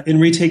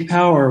and retake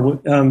power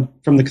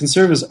from the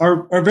conservatives,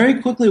 are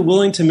very quickly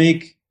willing to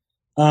make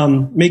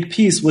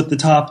peace with the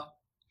top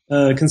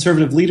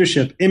conservative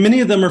leadership. And many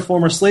of them are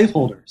former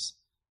slaveholders.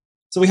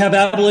 So we have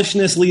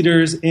abolitionist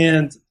leaders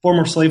and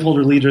former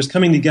slaveholder leaders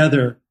coming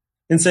together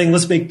and saying,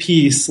 let's make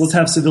peace, let's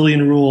have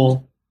civilian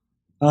rule.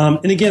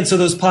 And again, so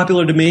those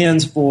popular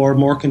demands for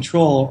more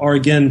control are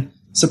again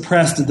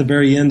suppressed at the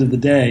very end of the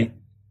day.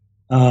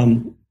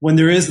 When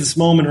there is this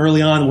moment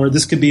early on where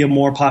this could be a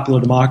more popular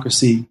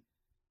democracy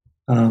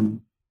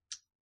during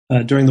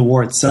the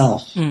war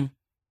itself.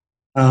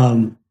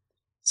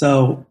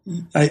 So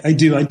I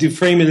do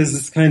frame it as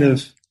this kind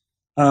of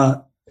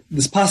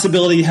this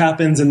possibility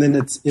happens and then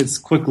it's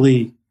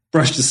quickly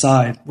brushed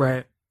aside.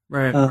 Right.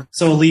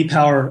 So elite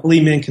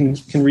men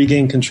can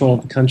regain control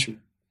of the country.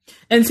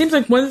 And it seems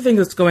like one of the things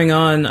that's going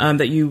on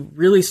that you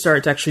really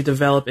start to actually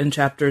develop in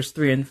chapters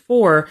 3 and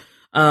 4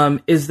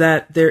 is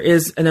that there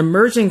is an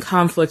emerging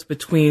conflict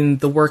between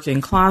the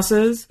working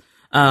classes,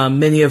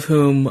 many of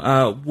whom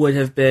would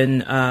have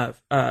been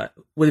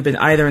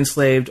either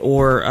enslaved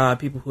or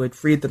people who had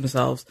freed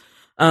themselves,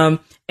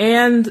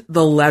 and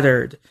the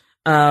lettered.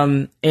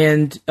 And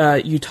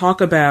you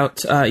talk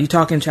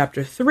in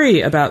chapter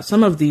 3 about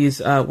some of these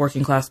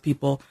working class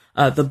people,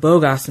 the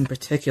Bogas in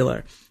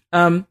particular.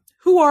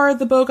 Who are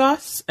the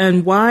Bogas,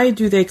 and why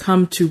do they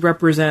come to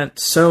represent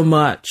so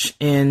much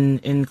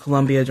in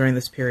Colombia during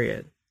this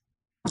period?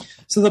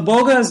 So the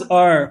Bogas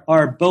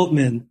are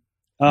boatmen,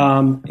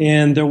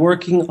 and they're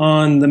working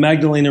on the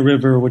Magdalena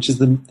River, which is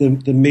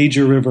the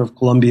major river of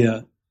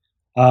Colombia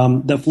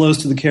that flows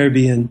to the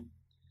Caribbean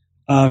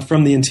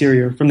from the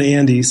interior, from the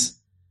Andes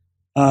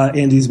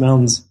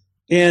Mountains.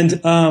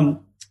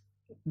 And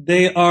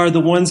they are the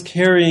ones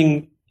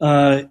carrying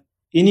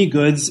any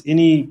goods,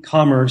 any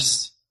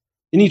commerce.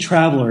 Any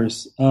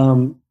travelers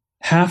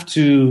have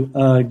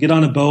to get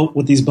on a boat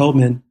with these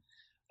boatmen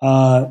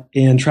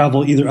and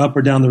travel either up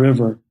or down the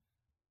river.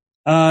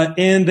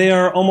 And they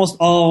are almost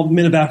all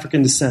men of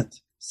African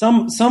descent.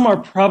 Some are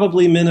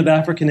probably men of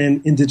African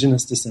and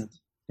indigenous descent,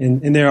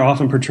 and they are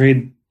often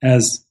portrayed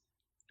as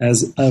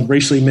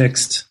racially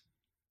mixed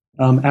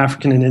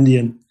African and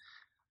Indian.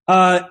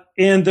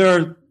 And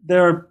there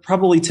are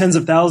probably tens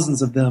of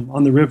thousands of them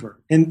on the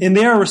river, and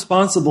they are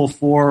responsible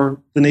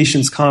for the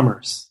nation's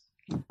commerce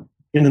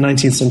in the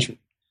 19th century.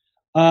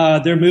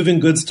 They're moving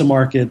goods to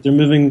market. They're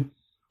moving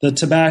the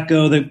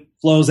tobacco that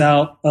flows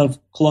out of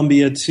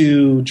Colombia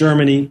to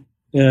Germany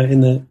in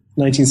the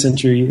 19th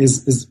century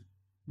is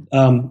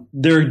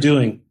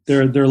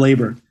their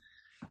labor.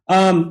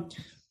 But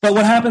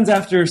what happens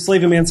after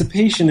slave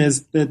emancipation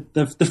is that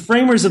the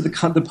framers of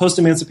the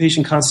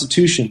post-emancipation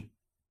Constitution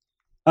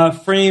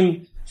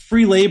frame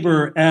free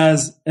labor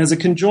as a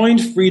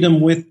conjoined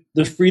freedom with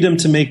the freedom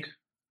to make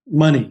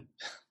money,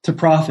 to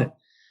profit.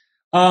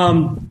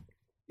 In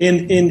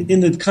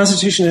the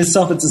Constitution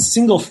itself, it's a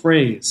single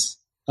phrase,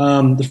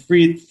 the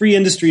free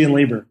industry and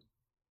labor.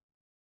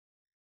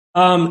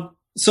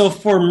 So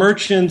for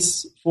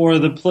merchants, for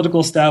the political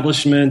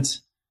establishment,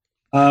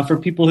 for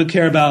people who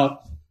care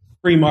about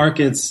free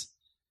markets,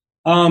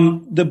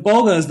 the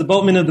Bogas, the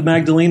boatmen of the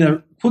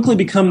Magdalena, quickly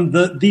become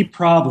the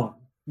problem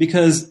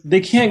because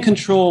they can't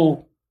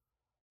control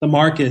the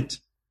market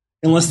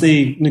unless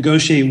they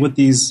negotiate with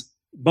these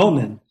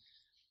boatmen.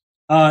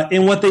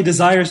 And what they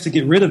desire is to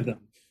get rid of them.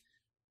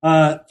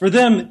 For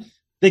them,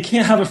 they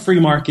can't have a free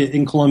market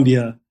in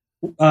Colombia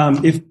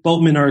if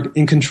boatmen are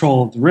in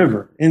control of the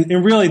river. And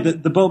really,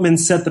 the boatmen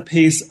set the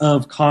pace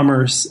of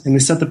commerce and they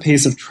set the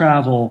pace of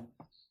travel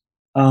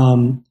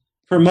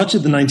for much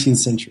of the 19th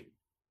century.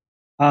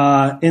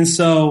 And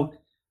so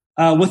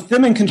with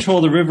them in control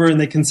of the river and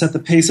they can set the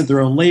pace of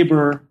their own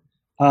labor,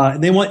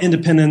 and they want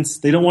independence.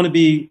 They don't want to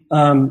be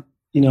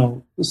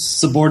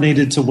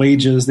subordinated to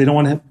wages. They don't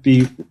want to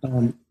be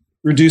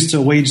reduced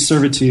to wage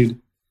servitude.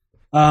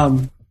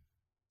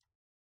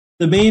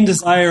 The main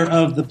desire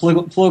of the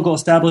political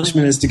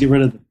establishment is to get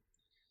rid of them.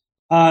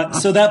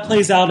 So that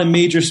plays out a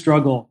major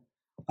struggle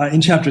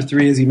in Chapter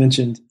 3, as you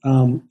mentioned,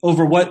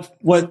 over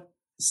what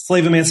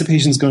slave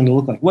emancipation is going to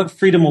look like, what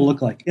freedom will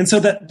look like. And so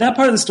that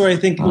part of the story, I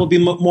think, will be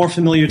more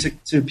familiar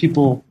to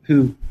people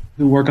who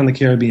work on the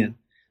Caribbean,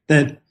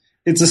 that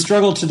it's a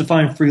struggle to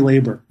define free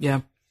labor.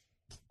 Yeah.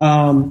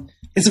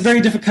 It's a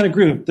very different kind of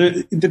group.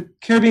 The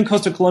Caribbean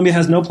coast of Colombia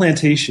has no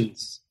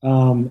plantations.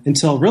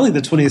 until really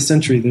the 20th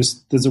century.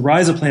 There's a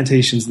rise of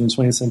plantations in the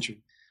 20th century.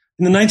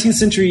 In the 19th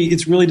century,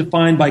 it's really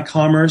defined by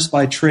commerce,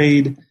 by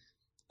trade,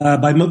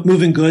 by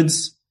moving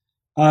goods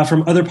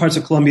from other parts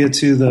of Colombia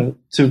to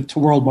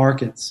world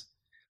markets.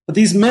 But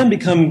these men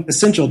become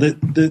essential.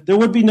 There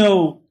would be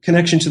no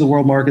connection to the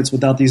world markets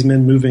without these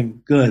men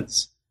moving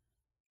goods.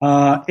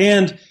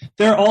 And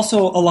they're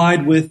also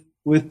allied with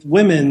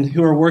women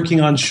who are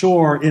working on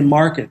shore in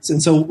markets.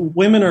 And so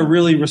women are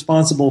really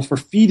responsible for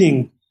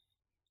feeding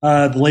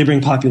the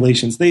laboring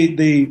populations.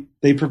 They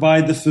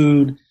provide the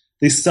food.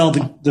 They sell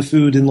the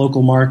food in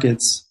local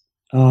markets.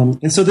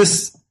 And so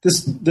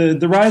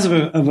the rise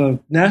of a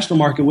national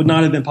market would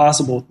not have been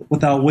possible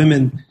without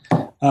women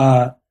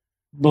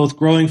both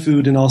growing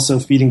food and also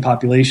feeding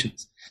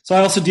populations. So I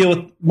also deal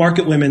with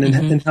market women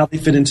and how they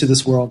fit into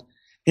this world.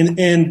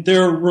 And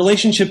their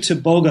relationship to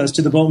bogas,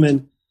 to the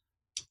boatmen,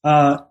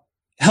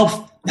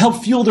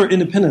 help fuel their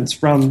independence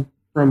from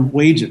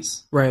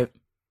wages. Right.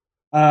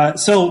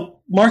 So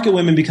market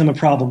women become a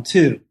problem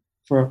too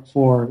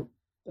for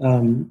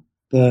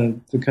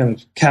the kind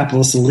of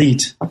capitalist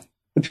elite.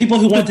 The people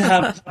who want to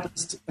have a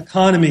capitalist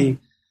economy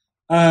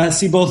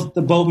see both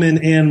the boatmen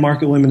and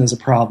market women as a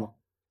problem.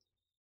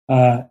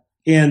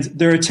 And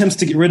there are attempts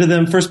to get rid of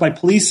them, first by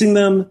policing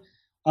them,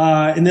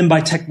 and then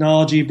by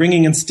technology,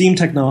 bringing in steam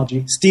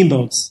technology.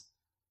 Steamboats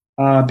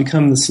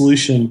become the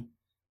solution.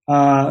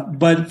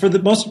 But for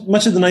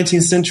much of the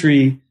 19th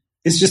century,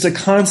 it's just a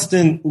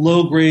constant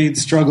low-grade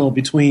struggle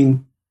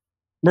between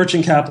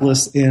merchant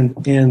capitalists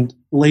and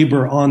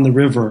labor on the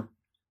river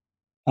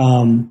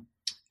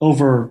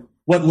over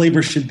what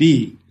labor should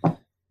be,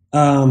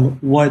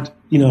 what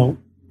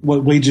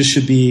wages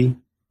should be,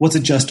 what's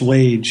a just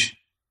wage,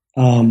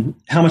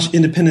 how much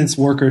independence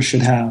workers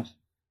should have.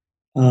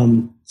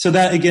 So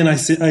that again, I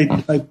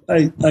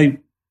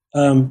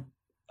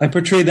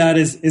portray that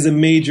as a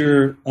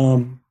major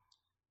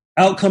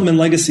outcome and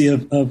legacy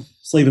of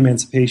slave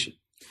emancipation.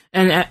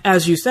 And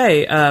as you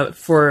say,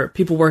 for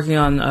people working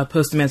on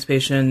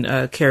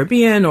post-emancipation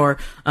Caribbean or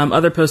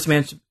other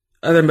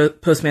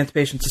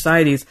post-emancipation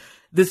societies,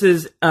 this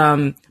is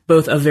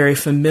both a very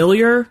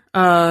familiar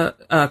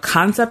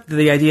concept,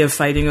 the idea of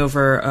fighting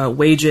over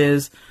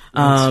wages,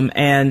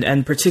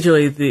 and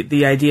particularly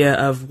the idea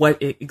of what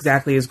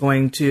exactly is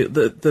going to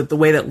the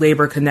way that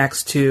labor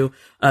connects to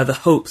the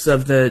hopes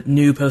of the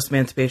new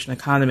post-emancipation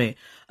economy.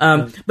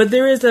 But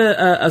there is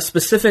a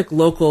specific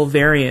local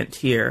variant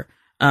here.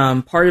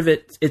 Part of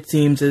it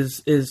seems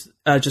is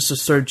just a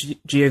sort of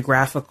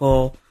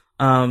geographical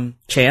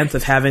chance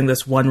of having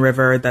this one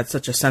river that's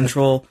such a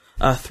central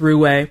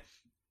throughway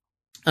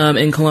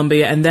in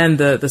Colombia, and then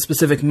the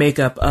specific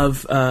makeup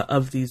of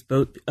these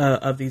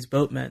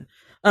boatmen.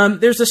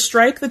 There's a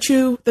strike that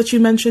you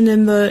mentioned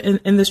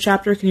in this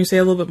chapter. Can you say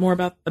a little bit more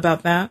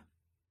about that?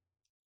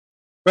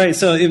 Right.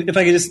 So if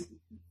I could just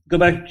go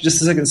back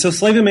just a second. So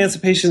slave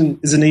emancipation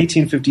is in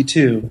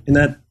 1852,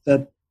 and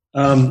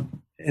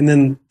and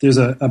then there's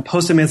a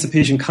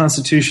post-emancipation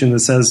constitution that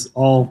says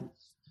all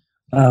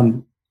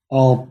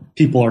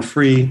people are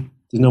free.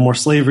 There's no more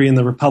slavery in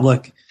the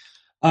republic.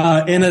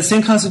 And that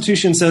same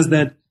constitution says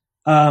that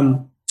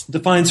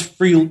defines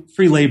free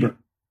labor.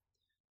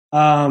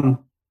 And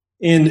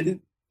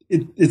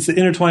it's the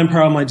intertwined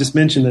problem I just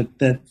mentioned,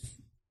 that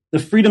the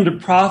freedom to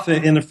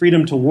profit and the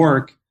freedom to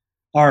work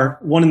are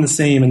one and the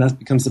same, and that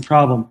becomes the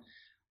problem.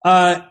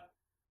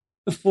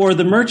 For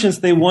the merchants,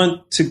 they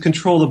want to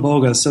control the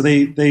bogas, so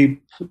they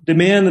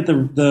demand that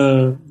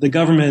the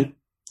government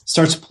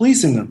starts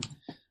policing them.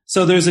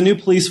 So there's a new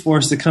police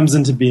force that comes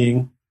into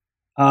being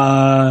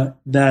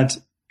that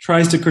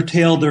tries to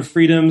curtail their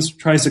freedoms,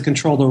 tries to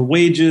control their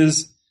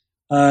wages,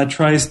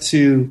 tries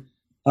to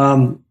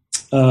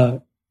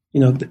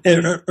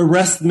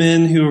arrest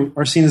men who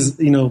are seen as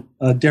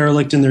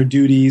derelict in their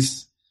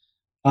duties.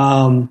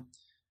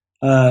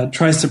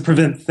 Tries to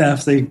prevent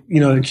theft. They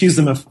accuse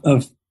them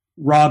of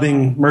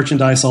robbing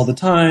merchandise all the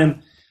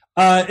time.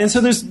 And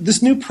so there's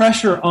this new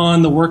pressure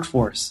on the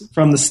workforce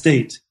from the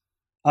state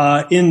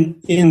at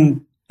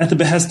the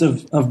behest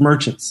of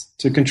merchants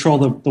to control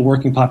the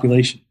working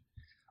population.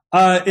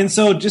 And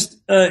so just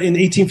in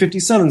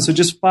 1857, so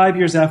just 5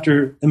 years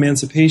after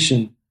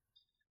emancipation,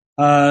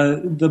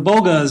 the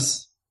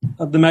bogas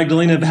of the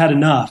Magdalena have had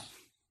enough,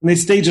 and they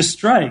stage a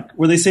strike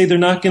where they say they're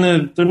not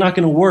going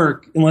to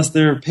work unless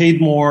they're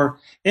paid more,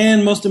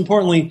 and most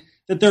importantly,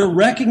 that they're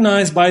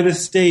recognized by the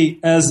state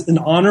as an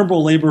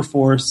honorable labor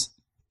force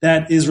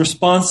that is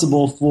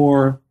responsible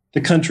for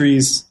the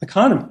country's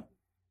economy.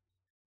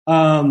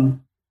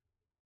 And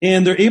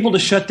they're able to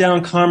shut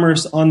down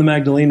commerce on the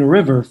Magdalena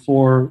River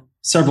for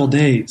several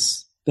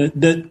days.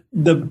 The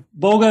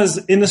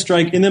bogas in the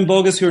strike, and then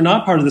bogas who are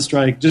not part of the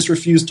strike, just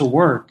refuse to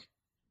work,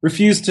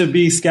 refuse to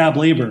be scab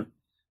labor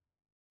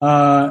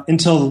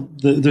until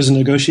there's a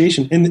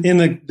negotiation. And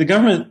the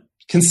government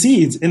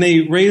concedes, and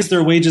they raise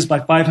their wages by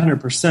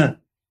 500%.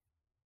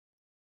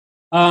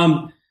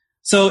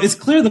 So it's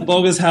clear the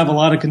bogas have a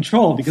lot of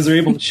control because they're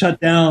able to shut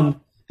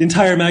down the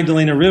entire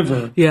Magdalena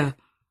River. Yeah.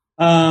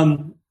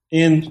 And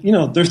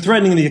they're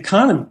threatening the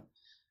economy.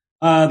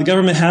 the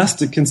government has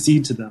to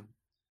concede to them.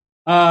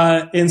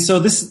 And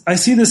so I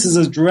see this as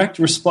a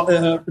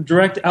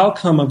direct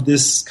outcome of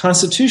this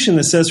constitution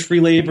that says free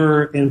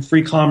labor and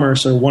free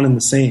commerce are one and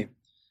the same.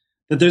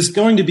 That there's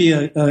going to be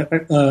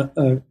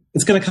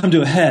it's going to come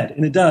to a head,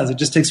 and it does. It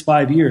just takes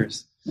 5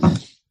 years.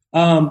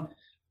 But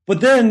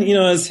then,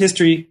 as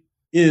history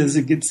is,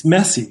 it gets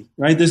messy,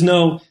 right? There's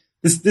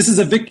this is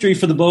a victory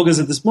for the Bogas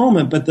at this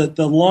moment, but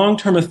the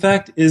long-term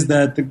effect is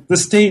that the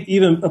state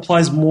even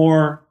applies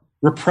more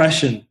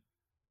repression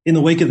in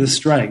the wake of this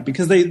strike,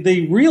 because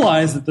they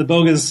realize that the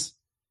Bogas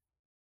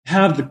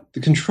have the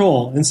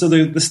control. And so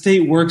the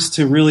state works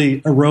to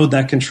really erode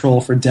that control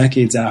for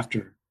decades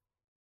after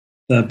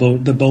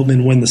the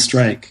boatmen win the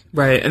strike.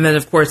 Right. And then,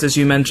 of course, as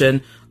you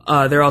mentioned,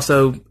 they're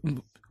also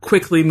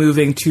quickly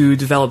moving to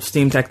develop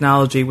steam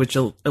technology, which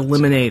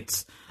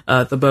eliminates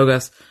the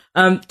Bogas.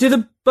 Do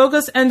the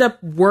Bogas end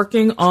up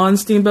working on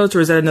steamboats,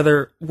 or is that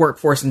another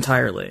workforce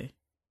entirely?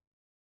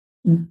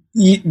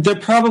 They're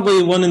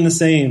probably one and the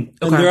same.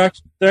 Okay. And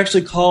they're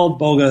actually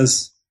called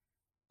Bogas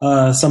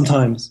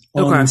sometimes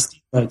on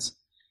steamboats.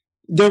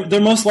 They're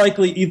most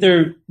likely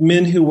either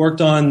men who worked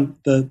on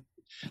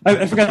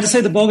I forgot to say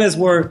the Bogas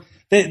were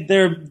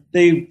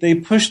they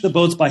pushed the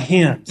boats by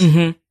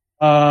hand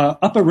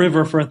up a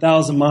river for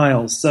 1,000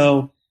 miles.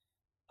 So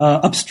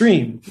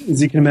upstream,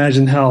 as you can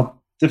imagine how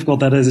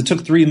difficult that is. It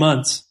took 3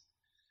 months.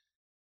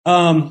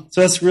 So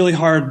that's really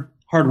hard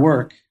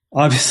work,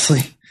 obviously.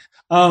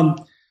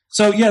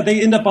 So yeah,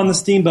 they end up on the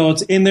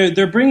steamboats, and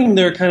they're bringing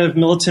their kind of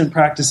militant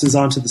practices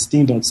onto the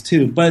steamboats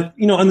too. But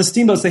on the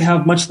steamboats, they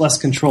have much less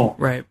control.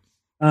 Right.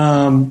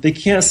 They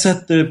can't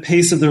set the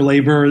pace of their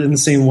labor in the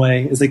same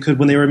way as they could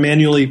when they were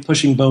manually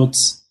pushing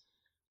boats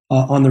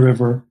on the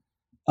river.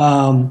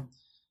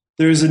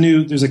 There's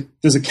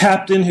a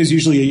captain who's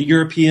usually a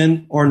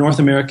European or a North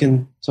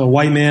American, so a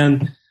white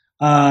man.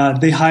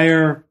 They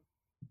hire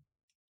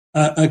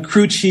a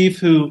crew chief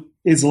who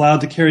is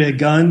allowed to carry a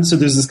gun. So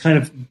there's this kind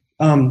of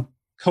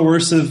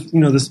coercive,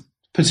 this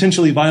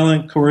potentially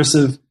violent,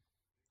 coercive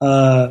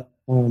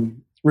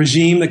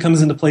regime that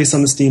comes into place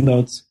on the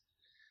steamboats.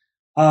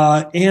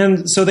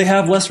 And so they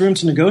have less room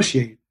to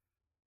negotiate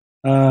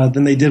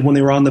than they did when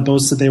they were on the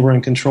boats that they were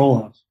in control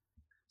of.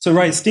 So,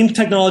 right, steam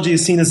technology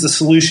is seen as the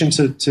solution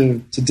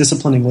to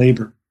disciplining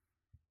labor.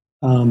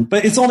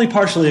 But it's only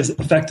partially as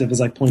effective, as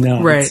I point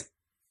out. Right.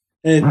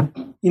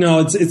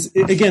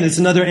 It's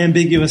another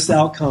ambiguous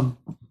outcome.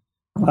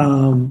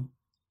 By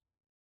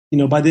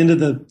the end of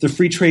the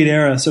free trade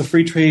era, so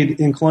free trade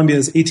in Colombia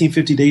is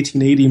 1850 to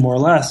 1880, more or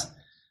less.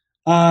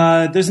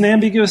 There's an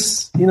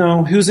ambiguous,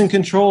 who's in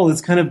control.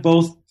 It's kind of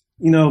both,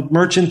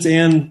 merchants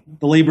and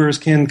the laborers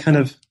can kind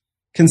of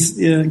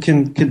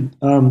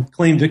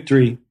claim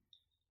victory.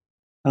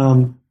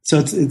 So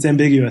it's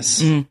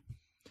ambiguous,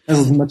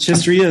 as much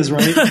history is,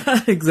 right?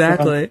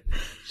 Exactly.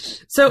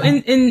 So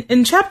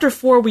in chapter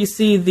 4, we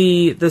see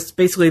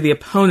basically the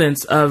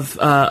opponents of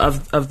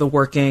the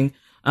working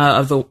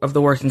of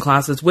the working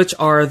classes, which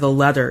are the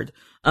lettered.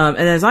 And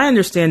as I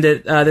understand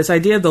it, this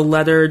idea of the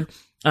lettered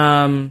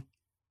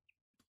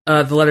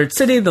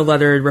city, the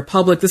lettered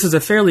republic, this is a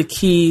fairly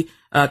key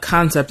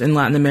concept in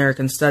Latin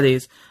American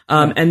studies.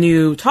 And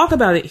you talk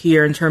about it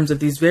here in terms of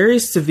these very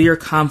severe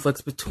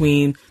conflicts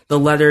between the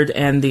lettered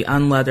and the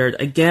unlettered,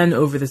 again,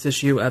 over this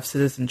issue of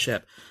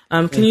citizenship.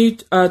 Can you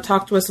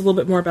talk to us a little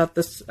bit more about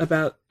this,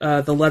 about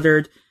the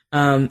lettered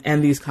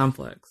and these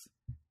conflicts?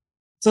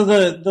 So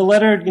the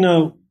lettered,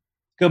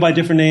 go by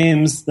different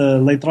names, the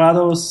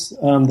letrados,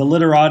 the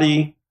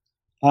literati.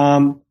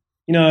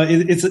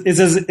 It's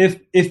as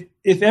if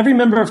every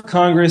member of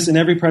Congress and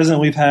every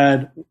president we've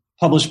had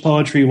published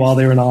poetry while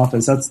they were in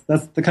office.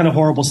 That's the kind of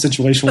horrible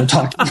situation we're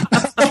talking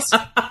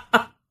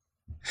about.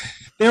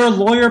 They were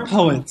lawyer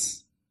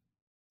poets.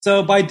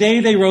 So by day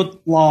they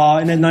wrote law,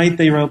 and at night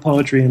they wrote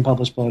poetry and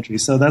published poetry.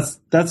 So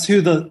that's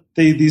who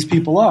these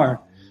people are.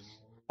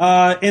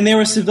 And they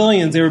were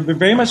civilians. They were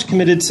very much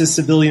committed to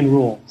civilian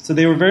rule. So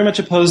they were very much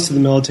opposed to the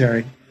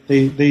military.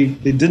 They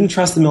didn't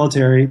trust the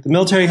military. The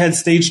military had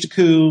staged a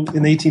coup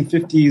in the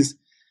 1850s.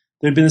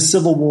 There had been a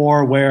civil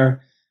war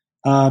where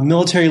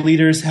military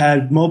leaders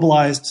had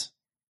mobilized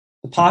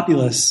the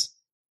populace.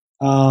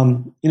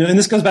 And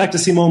this goes back to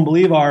Simón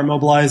Bolívar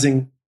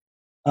mobilizing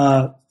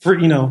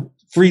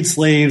freed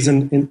slaves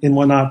and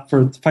whatnot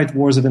to fight the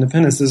wars of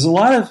independence. There's a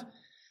lot of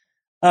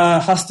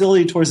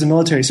hostility towards the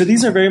military. So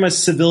these are very much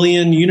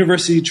civilian,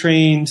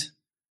 university-trained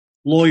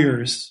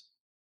lawyers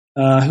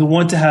who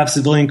want to have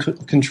civilian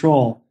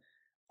control.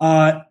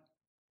 And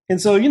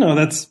so,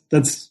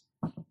 that's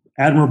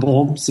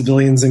admirable,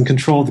 civilians in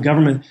control of the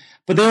government.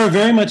 But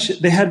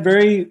they had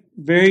very,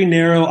 very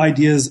narrow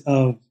ideas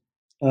of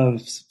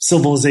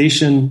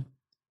civilization.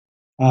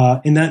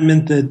 And that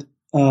meant that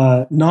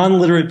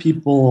non-literate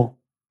people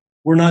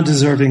were not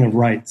deserving of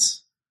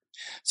rights.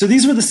 So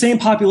these were the same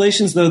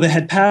populations, though, that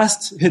had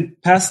passed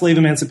slave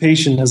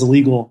emancipation as a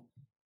legal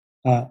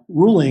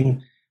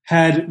ruling,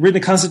 had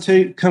written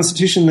a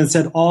constitution that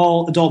said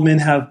all adult men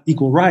have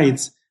equal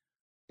rights.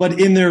 But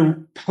in their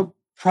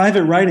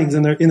private writings,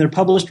 in their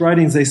published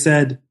writings, they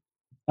said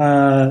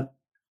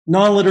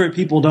non-literate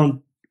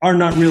people are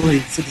not really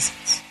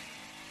citizens.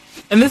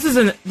 And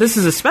this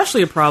is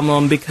especially a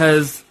problem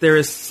because there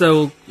is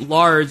so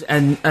large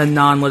a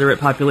non-literate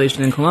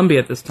population in Colombia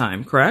at this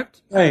time,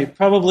 correct? Right.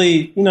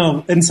 Probably,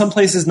 in some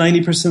places,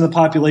 90% of the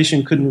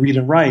population couldn't read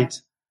and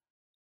write.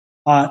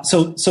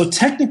 So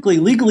technically,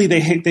 legally,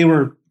 they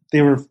were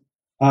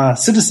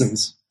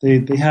citizens.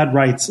 They had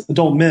rights.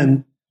 Adult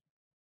men,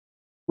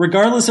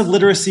 regardless of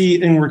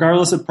literacy and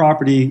regardless of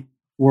property,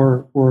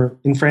 were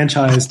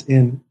enfranchised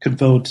and could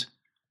vote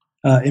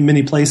in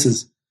many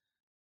places.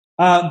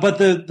 But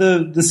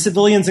the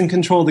civilians in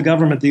control of the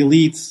government, the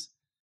elites,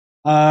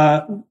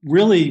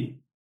 really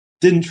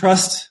didn't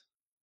trust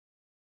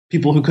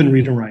people who couldn't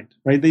read and write.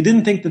 Right? They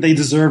didn't think that they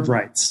deserved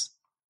rights.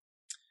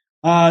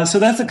 So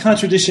that's a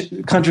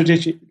contradiction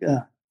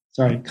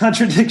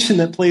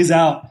that plays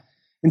out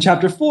in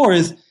chapter 4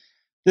 is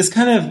this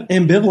kind of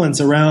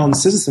ambivalence around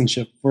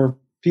citizenship for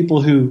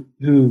people who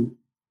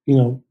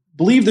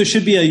believe there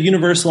should be a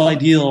universal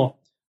ideal,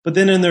 but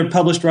then in their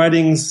published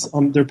writings,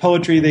 their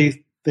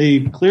poetry, they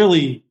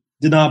clearly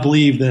did not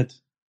believe that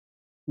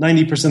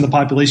 90% of the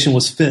population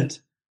was fit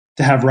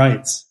to have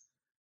rights.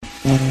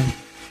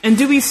 And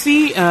do we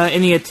see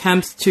any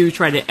attempts to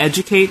try to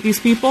educate these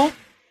people?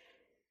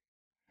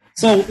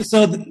 So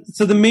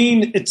the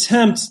main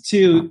attempt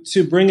to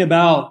bring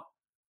about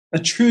a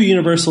true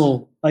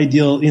universal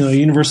ideal,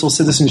 universal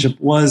citizenship,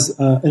 was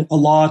a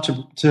law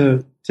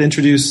to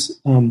introduce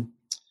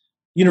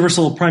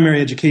universal primary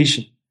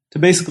education, to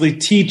basically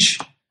teach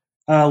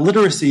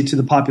literacy to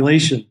the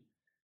population,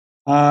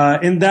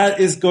 and that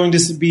is going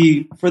to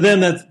be for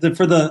them.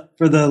 For the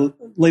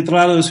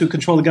letrados who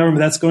control the government.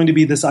 That's going to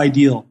be this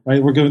ideal,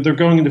 right? They're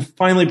going to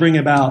finally bring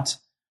about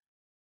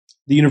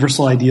the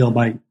universal ideal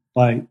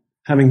by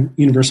having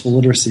universal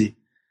literacy,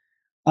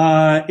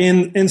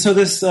 and so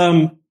this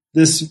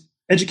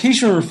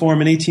educational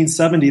reform in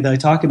 1870 that I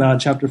talk about in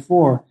chapter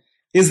 4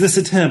 is this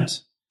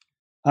attempt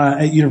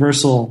at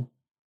universal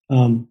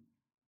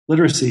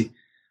literacy,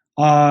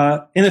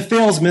 and it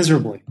fails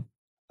miserably.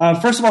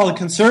 First of all,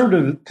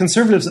 the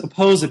conservatives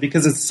oppose it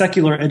because it's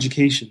secular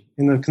education,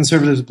 and the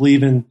conservatives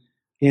believe in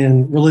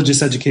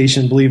religious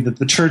education, believe that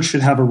the church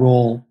should have a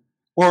role,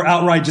 or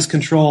outright just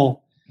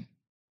control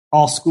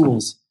all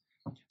schools.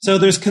 So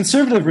there's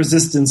conservative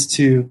resistance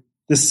to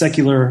this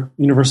secular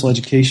universal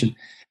education.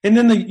 And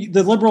then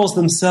the liberals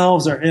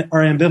themselves are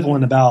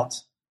ambivalent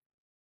about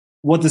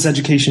what this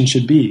education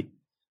should be.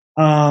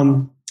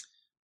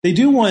 They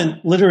do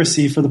want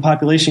literacy for the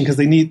population because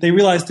they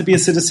realize to be a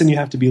citizen you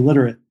have to be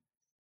literate.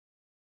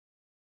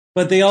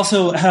 But they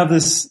also have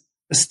this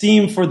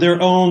esteem for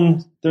their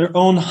own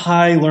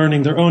high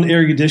learning, their own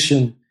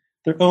erudition,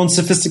 their own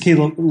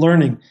sophisticated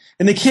learning,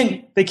 and they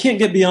can't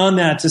get beyond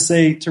that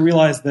to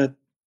realize that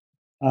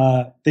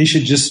they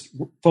should just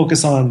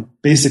focus on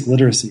basic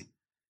literacy.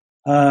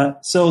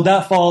 So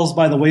that falls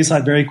by the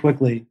wayside very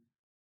quickly.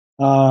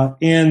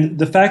 And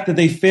the fact that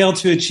they fail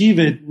to achieve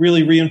it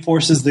really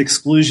reinforces the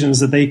exclusions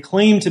that they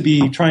claim to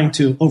be trying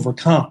to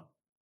overcome.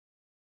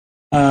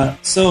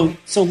 So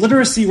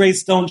literacy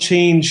rates don't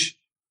change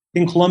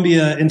in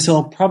Colombia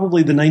until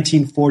probably the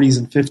 1940s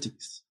and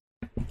 50s.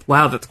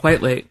 Wow, that's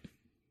quite late.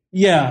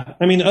 Yeah.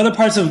 I mean, other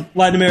parts of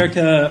Latin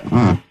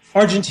America,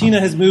 Argentina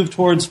has moved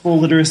towards full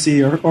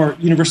literacy or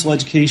universal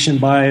education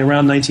by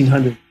around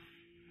 1900.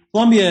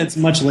 Colombia, it's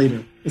much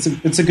later.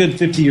 It's a good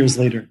 50 years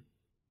later.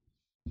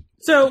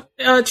 So,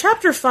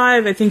 chapter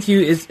 5, I think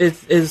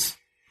is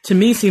to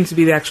me seems to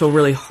be the actual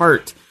really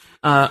heart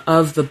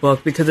of the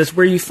book, because it's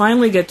where you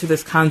finally get to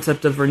this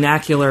concept of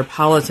vernacular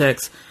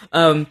politics.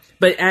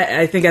 But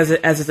I think as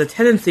is a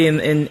tendency in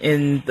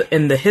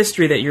the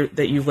history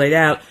that you've laid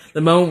out,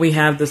 the moment we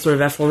have this sort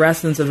of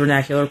efflorescence of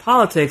vernacular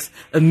politics,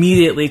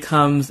 immediately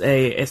comes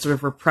a sort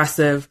of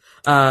repressive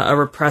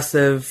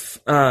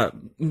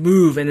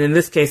move, and in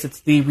this case,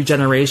 it's the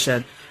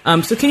regeneration.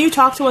 So can you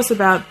talk to us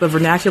about the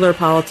vernacular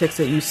politics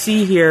that you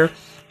see here,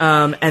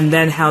 and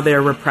then how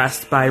they're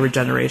repressed by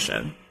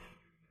regeneration?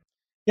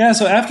 Yeah,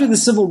 so after the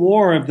Civil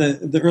War of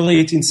the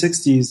early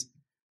 1860s,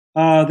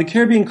 the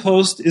Caribbean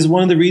coast is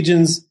one of the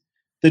regions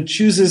that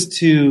chooses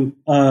to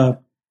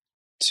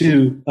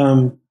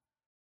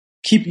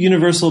keep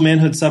universal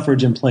manhood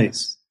suffrage in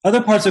place.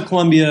 Other parts of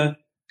Colombia,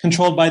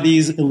 controlled by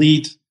these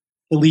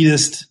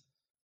elitist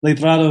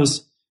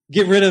letrados,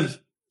 get rid of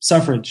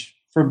suffrage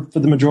for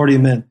the majority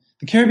of men.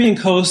 The Caribbean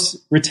coast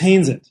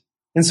retains it.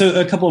 And so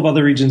a couple of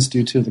other regions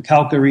do too, the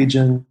Cauca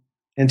region,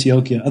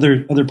 Antioquia,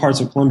 other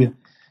parts of Colombia.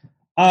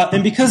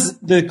 And because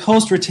the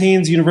coast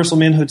retains universal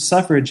manhood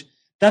suffrage,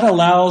 that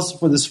allows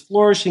for this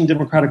flourishing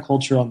democratic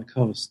culture on the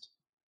coast.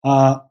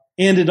 And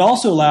it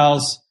also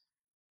allows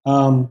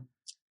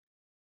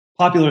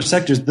popular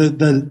sectors,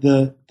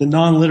 the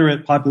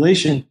non-literate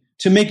population,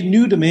 to make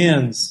new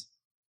demands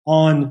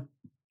on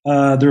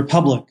the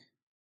republic.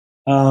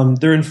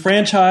 They're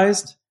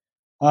enfranchised.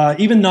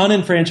 Even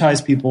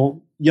non-enfranchised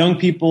people, young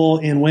people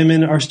and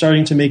women, are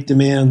starting to make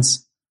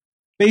demands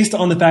based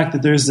on the fact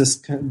that there's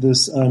this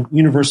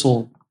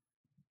universal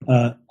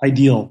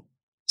ideal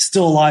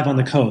still alive on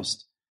the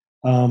coast.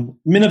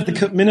 Men of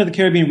the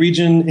Caribbean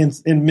region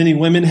and many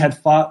women had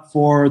fought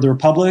for the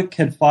Republic,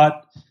 had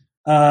fought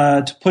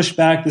to push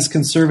back this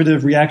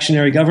conservative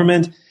reactionary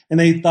government, and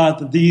they thought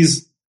that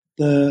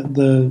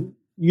the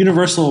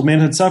universal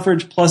manhood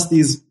suffrage plus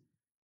these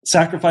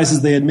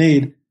sacrifices they had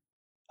made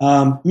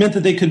meant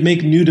that they could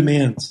make new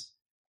demands.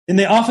 And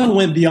they often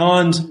went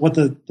beyond what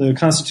the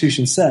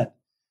Constitution said.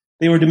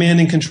 They were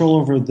demanding control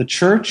over the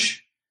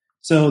church.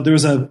 So there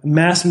was a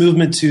mass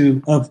movement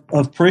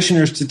of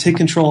parishioners to take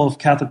control of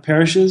Catholic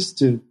parishes,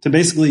 to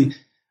basically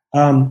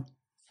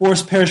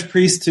force parish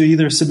priests to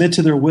either submit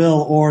to their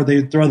will or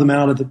they throw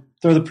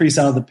the priests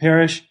out of the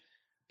parish.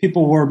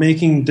 People were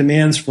making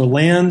demands for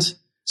land.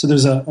 So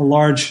there's a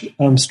large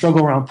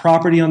struggle around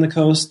property on the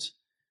coast.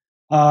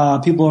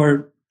 People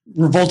are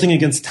revolting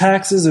against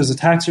taxes. There's a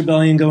tax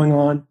rebellion going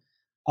on.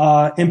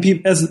 And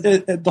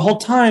the whole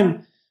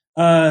time,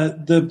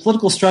 the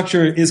political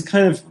structure is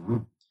kind of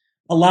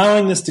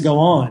allowing this to go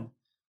on.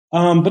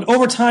 But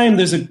over time,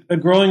 there's a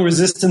growing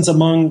resistance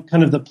among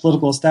kind of the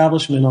political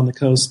establishment on the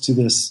coast to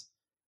this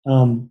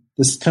kind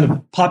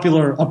of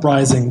popular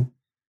uprising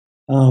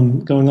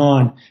going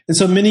on. And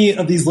so many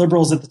of these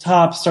liberals at the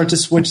top start to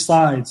switch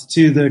sides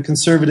to the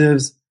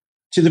conservatives,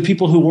 to the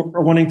people who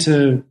are wanting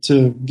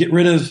to get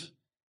rid of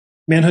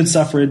manhood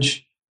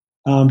suffrage,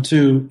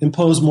 to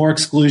impose more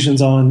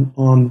exclusions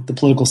on the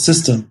political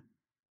system.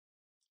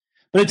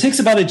 But it takes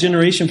about a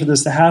generation for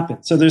this to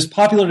happen. So there's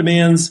popular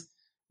demands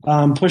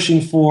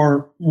pushing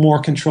for more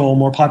control,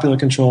 more popular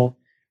control.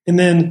 And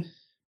then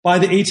by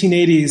the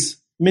 1880s,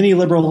 many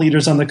liberal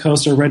leaders on the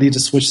coast are ready to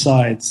switch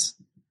sides,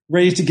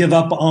 ready to give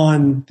up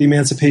on the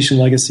emancipation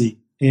legacy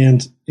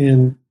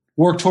and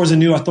work towards a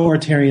new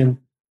authoritarian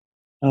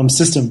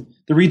system,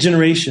 the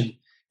regeneration.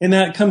 And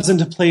that comes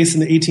into place in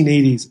the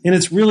 1880s. And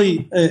it's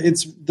really,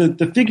 it's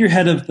the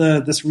figurehead of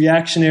this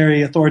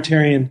reactionary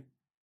authoritarian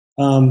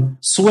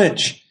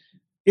switch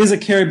is a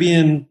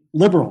Caribbean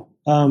liberal,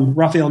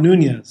 Rafael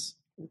Nunez,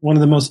 one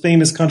of the most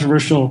famous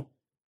controversial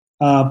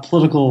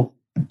political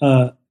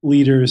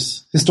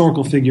leaders,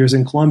 historical figures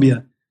in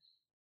Colombia.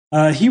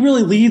 He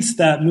really leads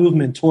that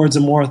movement towards a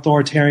more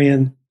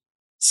authoritarian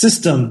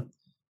system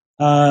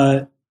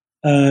that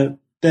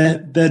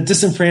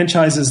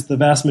disenfranchises the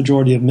vast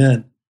majority of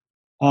men.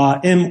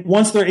 And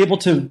once they're able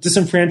to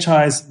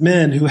disenfranchise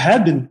men who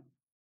had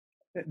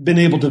been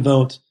able to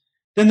vote,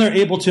 then they're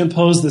able to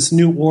impose this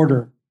new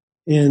order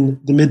in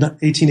the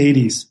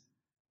mid-1880s.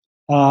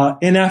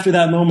 And after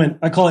that moment,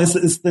 I call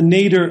it's the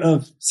nadir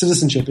of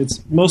citizenship. It's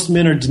most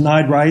men are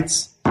denied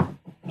rights.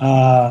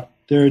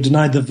 They're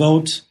denied the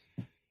vote.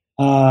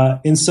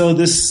 And so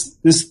this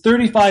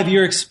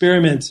 35-year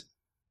experiment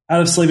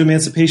out of slave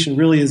emancipation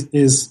really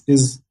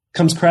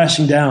comes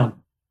crashing down.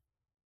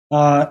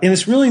 And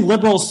it's really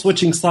liberals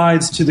switching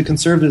sides to the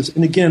conservatives,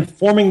 and again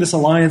forming this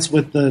alliance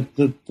with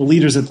the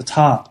leaders at the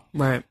top,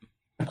 right,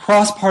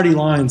 across party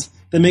lines,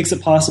 that makes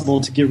it possible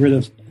to get rid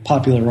of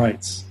popular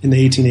rights in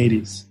the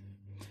 1880s.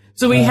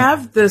 So we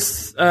have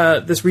this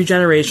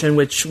regeneration,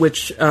 which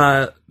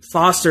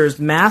fosters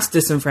mass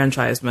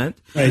disenfranchisement.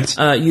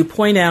 Right. You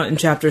point out in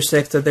Chapter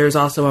 6 that there's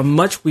also a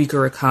much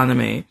weaker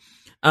economy.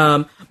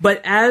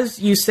 But as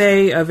you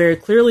say very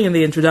clearly in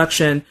the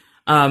introduction,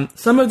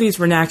 some of these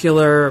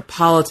vernacular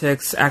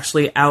politics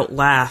actually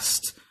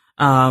outlast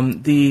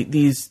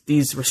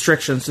these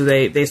restrictions, so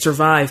they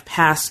survive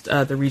past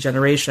the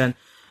regeneration.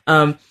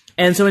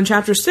 And so in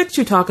Chapter 6,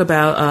 you talk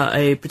about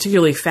a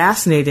particularly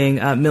fascinating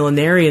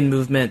millenarian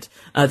movement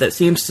that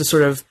seems to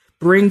sort of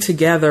bring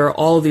together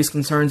all of these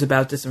concerns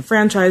about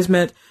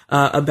disenfranchisement,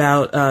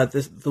 about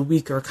the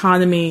weaker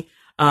economy,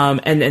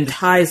 and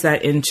ties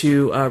that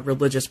into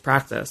religious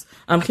practice.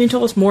 Can you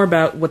tell us more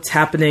about what's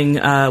happening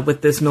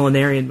with this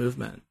millenarian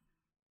movement?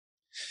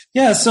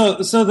 Yeah, so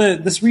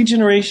this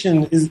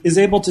regeneration is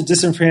able to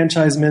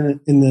disenfranchise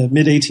men in the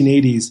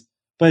mid-1880s,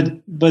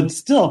 but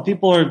still,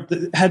 people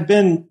had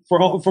been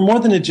for more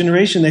than a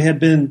generation. They had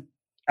been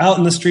out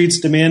in the streets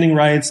demanding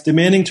rights,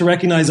 demanding to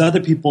recognize other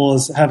people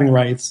as having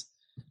rights.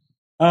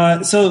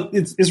 So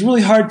it's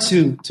really hard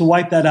to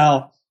wipe that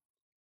out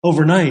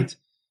overnight.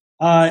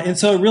 And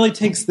so it really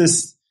takes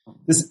this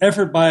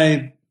effort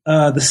by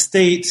the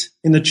state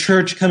and the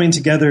church coming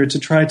together to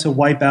try to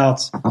wipe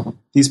out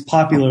these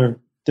popular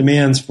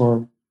demands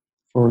for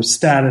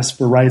status,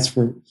 for rights,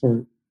 for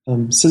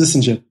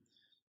citizenship.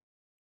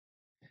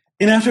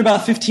 And after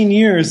about 15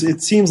 years,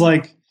 it seems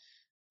like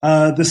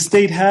the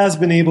state has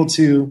been able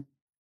to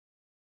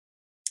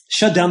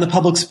shut down the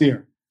public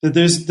sphere. That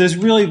there's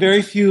really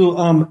very few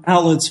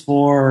outlets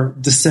for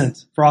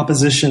dissent, for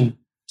opposition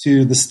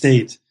to the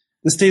state.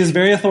 The state is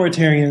very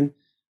authoritarian.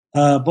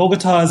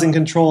 Bogota is in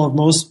control of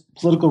most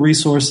political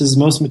resources,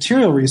 most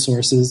material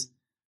resources.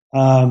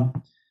 And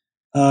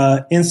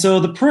so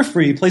the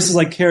periphery, places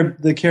like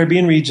the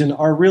Caribbean region,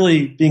 are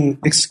really being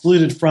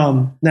excluded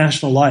from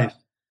national life.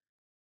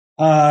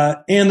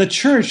 And the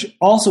church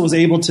also was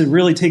able to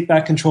really take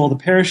back control of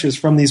the parishes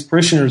from these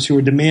parishioners who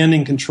were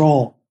demanding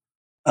control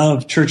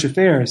of church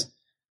affairs.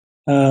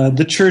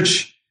 The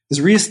church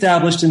is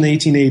reestablished in the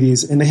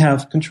 1880s, and they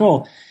have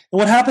control. And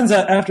what happens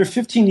after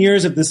 15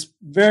 years of this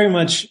very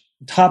much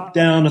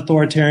top-down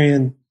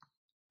authoritarian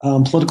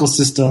political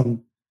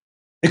system,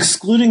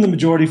 excluding the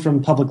majority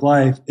from public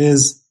life,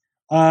 is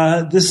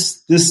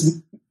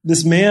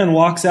this man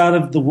walks out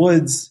of the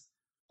woods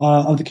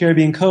of the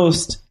Caribbean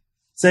coast,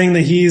 saying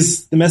that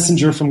he's the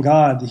messenger from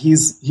God.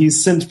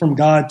 He's sent from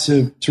God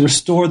to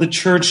restore the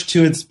church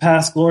to its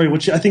past glory,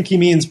 which I think he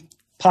means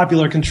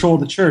popular control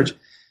of the church.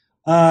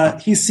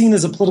 He's seen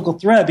as a political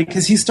threat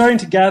because he's starting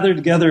to gather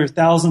together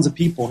thousands of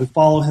people who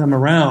follow him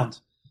around,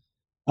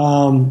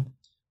 and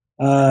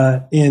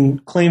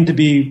claim to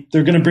be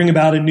they're going to bring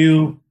about a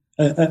new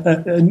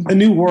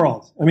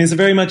world. I mean, it's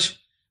very much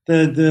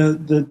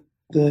the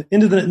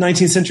end of the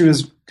 19th century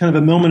was kind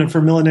of a moment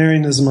for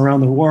millenarianism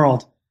around the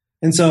world.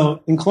 And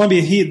so in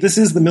Colombia, this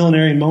is the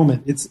millenarian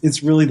moment.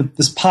 It's really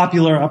this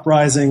popular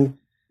uprising,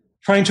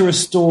 trying to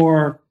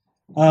restore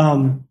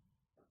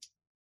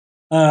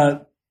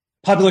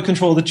popular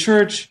control of the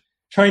church,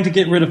 trying to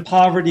get rid of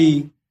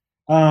poverty.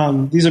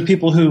 These are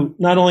people who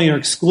not only are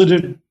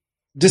excluded,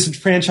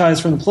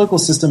 disenfranchised from the political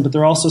system, but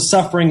they're also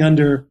suffering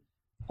under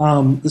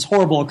this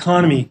horrible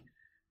economy.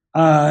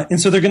 And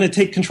so they're going to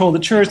take control of the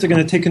church. They're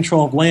going to take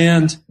control of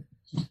land.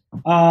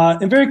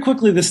 And very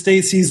quickly, the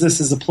state sees this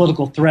as a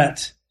political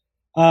threat.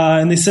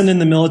 And they send in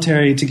the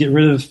military to get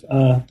rid of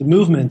the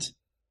movement.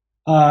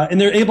 And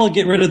they're able to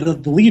get rid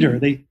of the leader.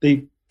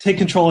 They take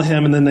control of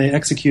him, and then they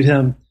execute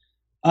him.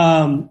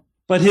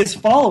 But his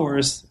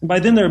followers, and by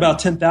then there are about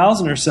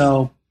 10,000 or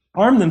so,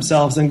 arm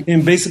themselves and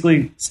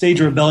basically stage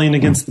a rebellion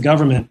against the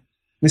government.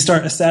 They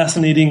start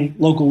assassinating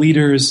local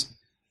leaders.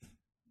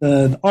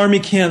 The army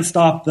can't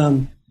stop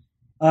them.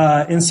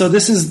 And so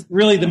this is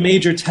really the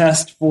major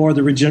test for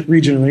the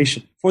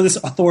regeneration, for this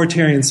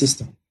authoritarian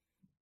system.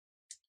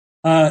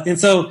 And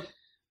so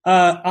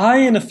I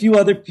and a few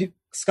other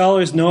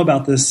scholars know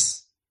about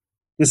this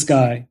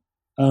guy,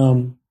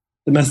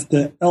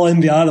 the El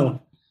Enviado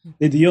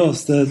de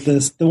Dios,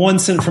 the one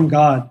sent from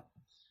God,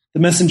 the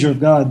messenger of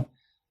God.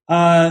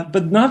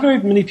 But not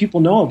very many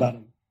people know about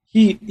him.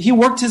 He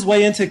worked his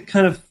way into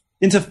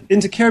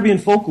into Caribbean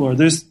folklore.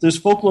 There's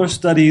folklore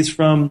studies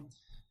from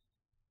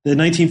the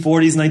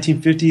 1940s,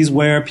 1950s,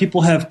 where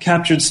people have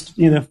captured,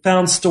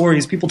 found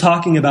stories, people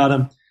talking about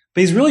him,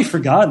 but he's really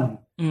forgotten.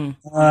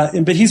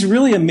 But he's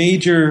really a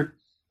major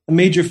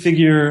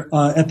figure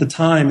at the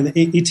time in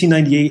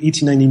 1898,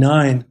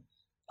 1899.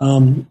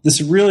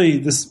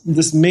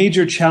 This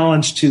major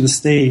challenge to the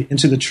state and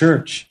to the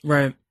church.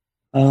 Right.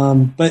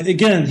 But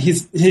again,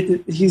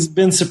 he's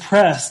been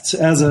suppressed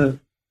as a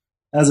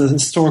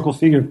historical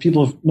figure.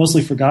 People have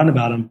mostly forgotten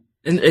about him.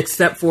 And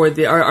except for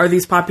are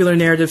these popular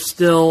narratives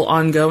still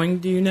ongoing?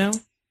 Do you know?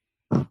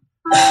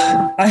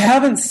 I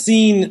haven't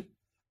seen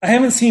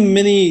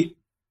many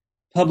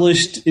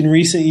published in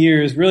recent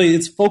years. Really,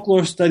 it's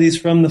folklore studies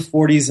from the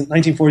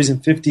 1940s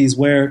and 50s,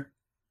 where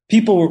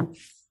people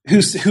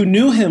who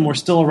knew him were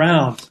still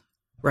around.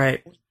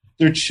 Right.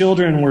 Their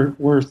children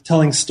were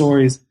telling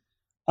stories.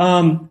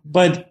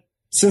 But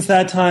since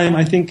that time,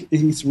 I think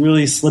he's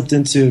really slipped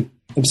into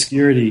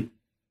obscurity.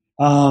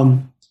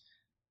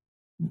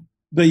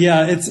 But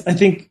yeah, I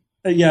think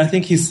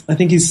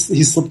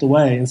he's slipped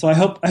away. And so I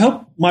hope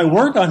my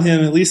work on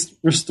him at least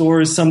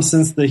restores some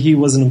sense that he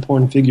was an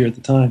important figure at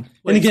the time.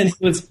 And again,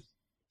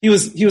 he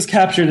was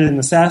captured and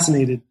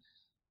assassinated.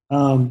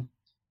 So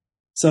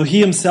he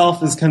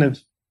himself is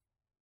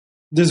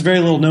there's very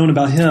little known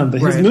about him,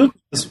 but his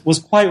movement was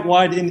quite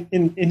wide.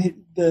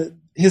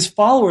 His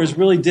followers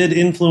really did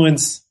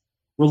influence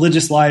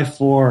religious life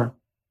for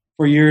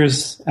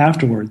years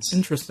afterwards.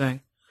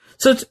 Interesting.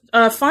 So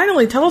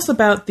finally, tell us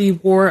about the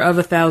War of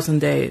 1,000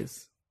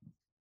 Days.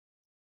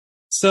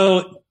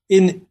 So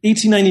in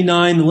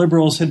 1899, the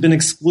liberals had been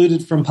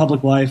excluded from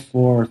public life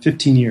for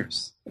 15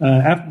 years.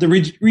 After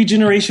the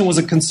regeneration was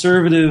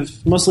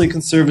mostly a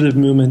conservative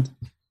movement.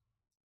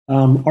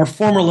 Our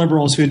former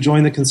liberals who had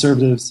joined the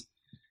conservatives.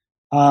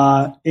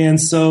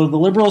 And so the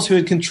liberals who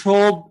had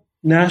controlled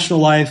national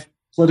life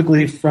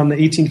politically from the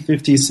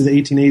 1850s to the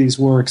 1880s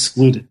were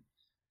excluded.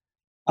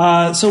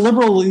 So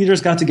liberal leaders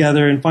got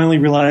together and finally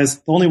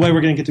realized the only way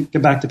we're going to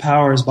get back to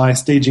power is by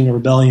staging a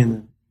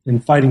rebellion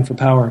and fighting for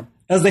power,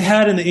 as they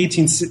had in the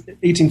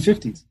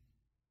 1850s.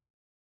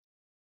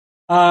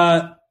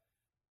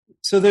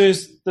 So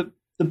there's the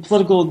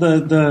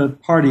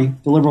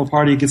Liberal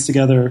Party gets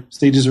together,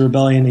 stages a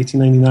rebellion in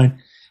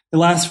 1899. It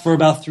lasts for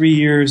about 3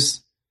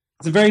 years.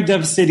 It's a very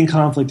devastating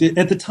conflict.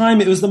 At the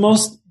time, it was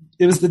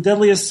the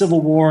deadliest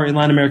civil war in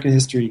Latin American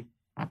history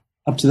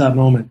up to that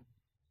moment.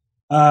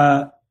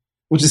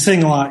 Which is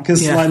saying a lot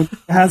because Latin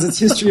has its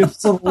history of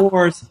civil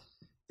wars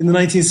in the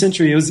 19th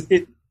century.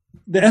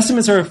 The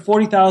estimates are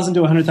 40,000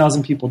 to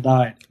 100,000 people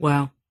died.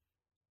 Wow.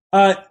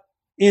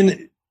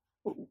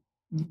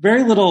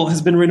 Very little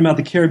has been written about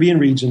the Caribbean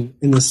region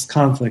in this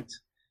conflict.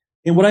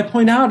 And what I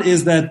point out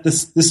is that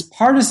this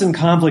partisan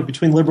conflict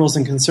between liberals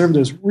and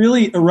conservatives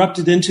really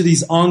erupted into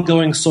these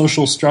ongoing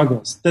social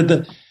struggles.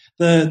 That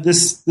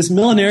this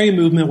millenarian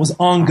movement was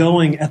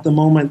ongoing at the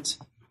moment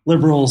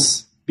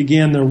liberals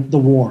began the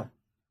war.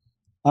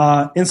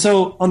 And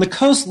so on the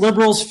coast,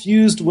 liberals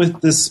fused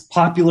with this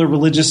popular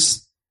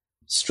religious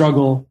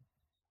struggle.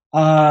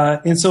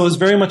 And so it was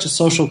very much a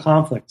social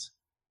conflict.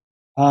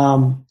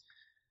 But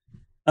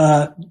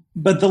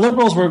the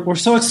liberals were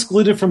so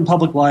excluded from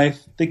public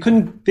life, they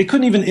couldn't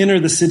even enter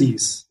the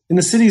cities. In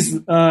the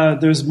cities,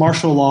 there's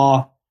martial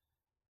law.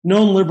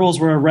 Known liberals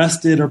were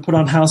arrested or put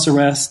on house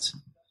arrest.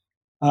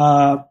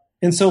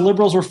 And so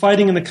liberals were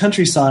fighting in the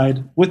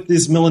countryside with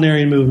this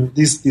millenarian movement,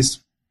 these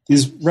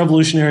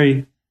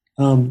revolutionary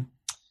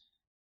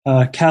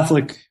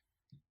Catholic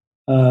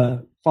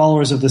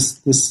followers of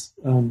this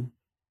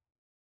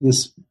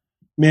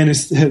man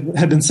who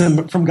had been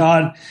sent from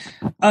God.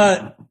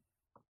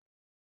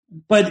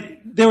 But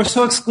they were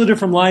so excluded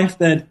from life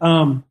that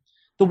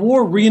the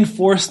war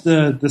reinforced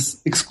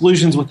this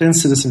exclusions within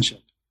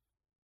citizenship.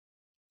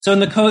 So in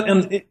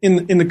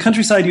the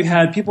countryside, you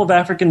had people of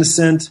African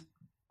descent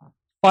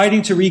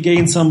fighting to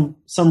regain some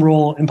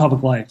role in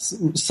public life,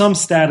 some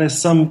status,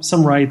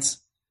 some rights.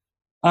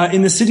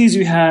 In the cities,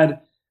 you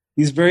had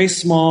these very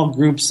small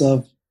groups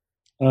of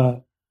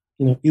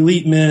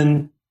elite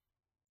men,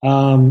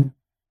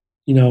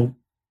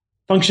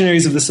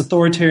 functionaries of this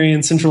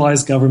authoritarian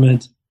centralized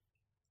government,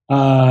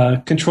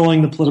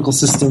 controlling the political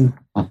system.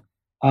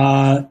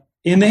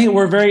 And they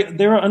were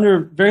under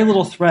very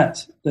little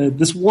threat.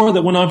 This war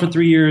that went on for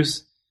 3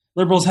 years,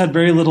 liberals had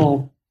very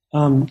little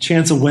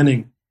chance of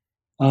winning.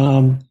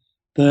 The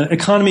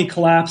economy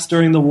collapsed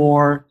during the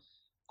war.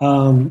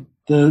 The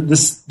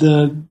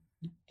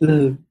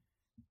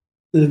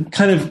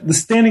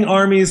standing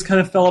armies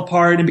kind of fell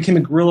apart and became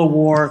a guerrilla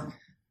war.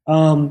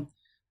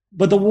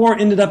 But the war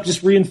ended up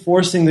just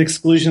reinforcing the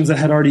exclusions that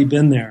had already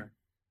been there.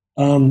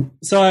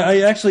 So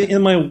I actually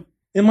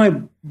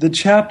the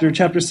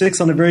chapter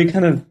 6, on a very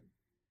kind of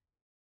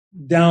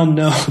down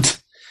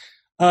note,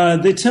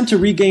 the attempt to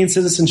regain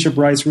citizenship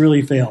rights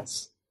really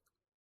fails.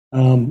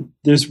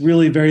 There's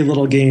really very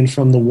little gain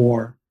from the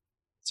war.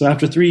 So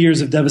after 3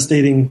 years of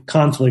devastating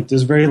conflict,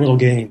 there's very little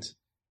gained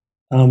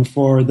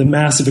for the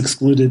massive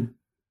excluded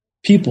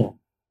people.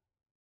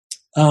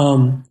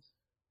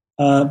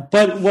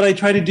 But what I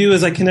try to do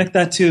is I connect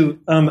that to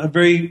a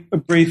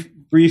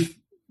brief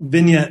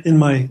vignette in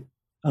my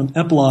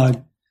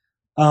epilogue.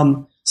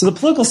 So the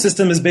political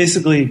system is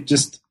basically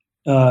just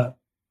a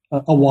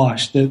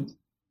wash. The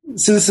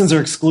citizens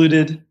are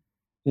excluded.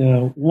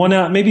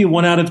 Maybe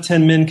 1 out of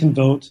 10 men can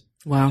vote.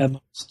 Wow. At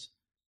most.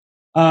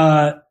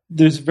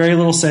 There's very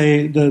little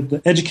say.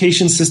 The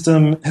education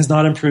system has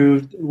not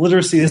improved.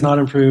 Literacy has not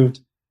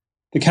improved.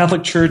 The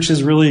Catholic Church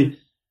has really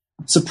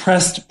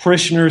suppressed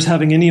parishioners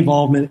having any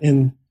involvement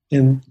in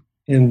the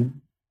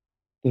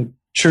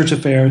church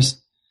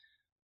affairs.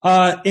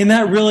 And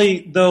that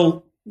really,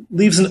 though,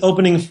 leaves an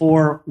opening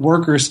for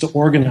workers to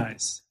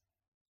organize.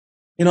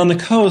 And on the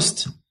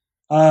coast,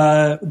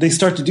 they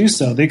start to do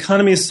so. The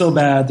economy is so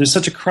bad. There's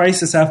such a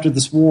crisis after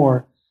this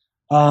war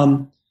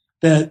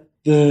that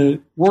the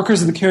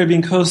workers of the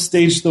Caribbean coast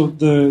staged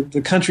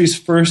the country's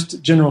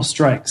first general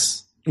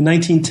strikes in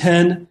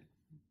 1910,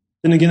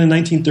 then again in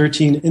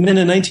 1913. And then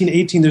in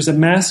 1918, there's a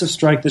massive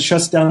strike that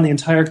shuts down the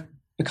entire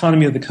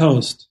economy of the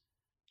coast.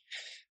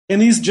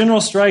 And these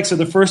general strikes are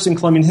the first in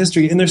Colombian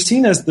history, and they're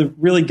seen as the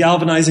really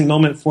galvanizing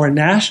moment for a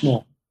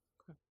national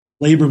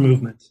labor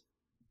movement.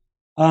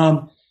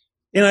 And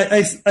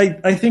I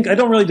think I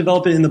don't really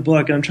develop it in the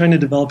book. I'm trying to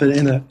develop it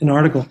in an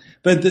article.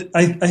 But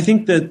I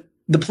think that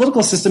the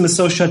political system is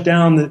so shut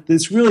down that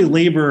it's really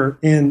labor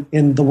in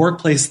the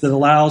workplace that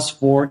allows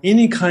for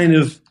any kind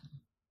of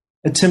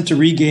attempt to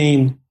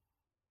regain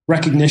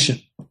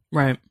recognition.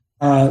 Right.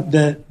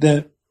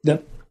 That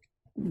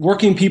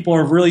working people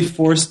are really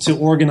forced to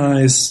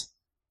organize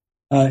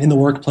in the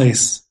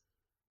workplace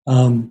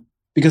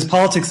because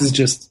politics is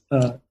just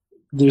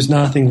there's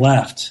nothing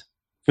left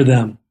for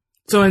them.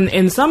 So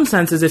in some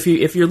senses,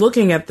 if you're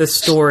looking at this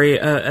story,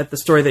 at the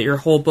story that your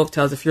whole book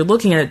tells, if you're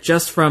looking at it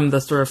just from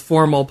the sort of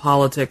formal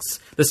politics,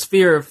 the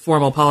sphere of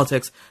formal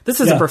politics, this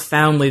is a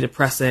profoundly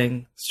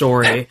depressing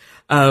story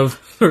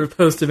of sort of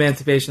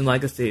post-emancipation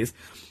legacies.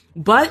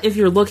 But if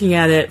you're looking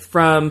at it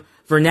from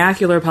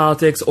vernacular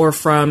politics or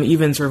from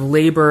even sort of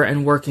labor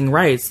and working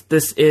rights,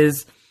 this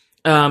is,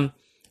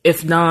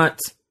 if not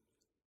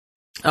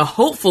a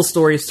hopeful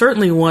story,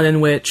 certainly one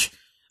in which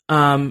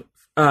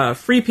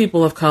free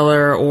people of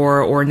color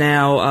or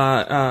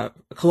now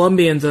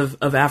Colombians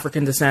of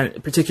African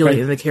descent,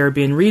 particularly in the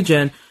Caribbean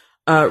region,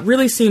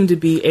 really seem to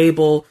be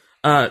able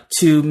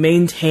to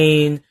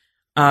maintain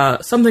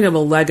something of a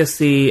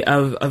legacy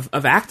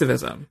of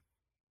activism.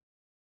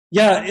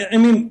 Yeah, I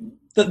mean,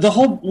 the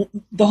whole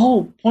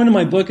point of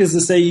my book is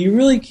to say you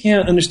really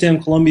can't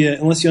understand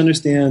Colombia unless you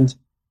understand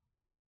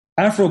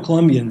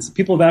Afro-Colombians,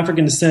 people of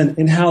African descent,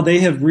 and how they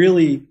have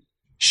really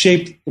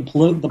shaped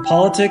the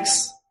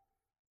politics,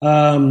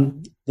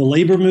 the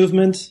labor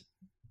movement,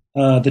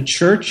 the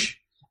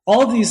church.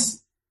 All of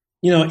these,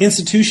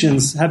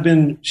 institutions have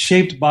been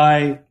shaped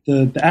by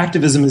the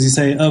activism, as you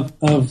say,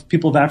 of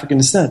people of African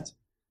descent.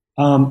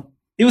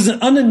 It was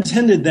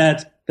unintended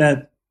that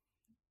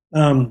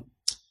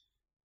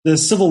the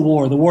Civil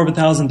War, the War of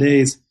 1,000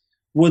 Days,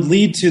 would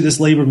lead to this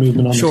labor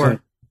movement on the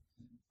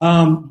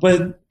coast.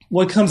 But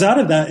what comes out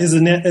of that is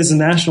a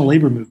national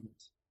labor movement.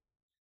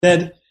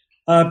 That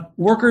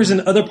workers in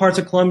other parts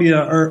of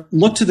Colombia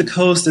look to the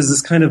coast as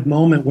this kind of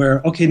moment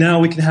where, okay, now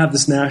we can have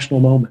this national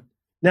moment.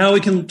 Now we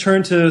can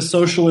turn to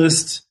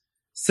socialist,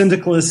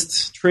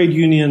 syndicalist, trade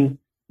union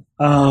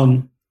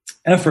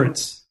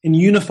efforts and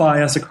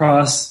unify us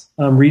across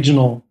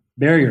regional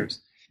barriers.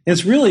 And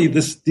it's really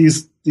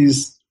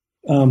these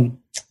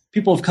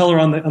people of color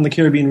on the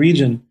Caribbean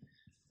region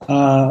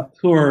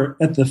who are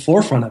at the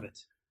forefront of it.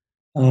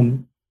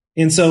 And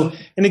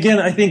again,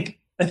 I think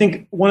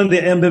one of the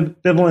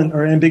ambivalent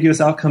or ambiguous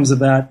outcomes of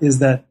that is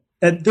that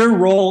their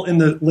role in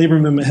the labor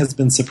movement has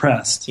been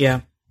suppressed.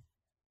 Yeah.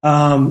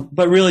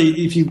 But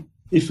really,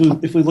 if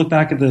we look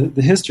back at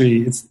the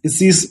history, it's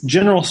these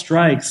general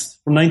strikes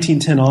from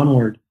 1910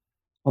 onward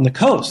on the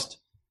coast,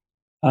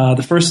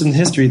 the first in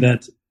history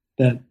that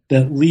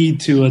lead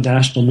to a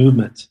national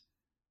movement.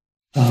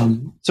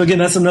 So again,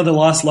 that's another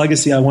lost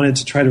legacy I wanted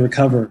to try to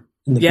recover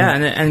in the book.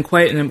 and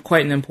quite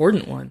an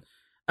important one.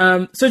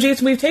 So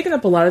Jason, we've taken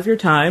up a lot of your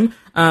time.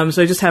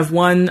 So I just have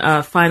one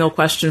final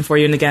question for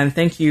you. And again,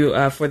 thank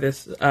you for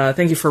this.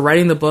 Thank you for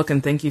writing the book,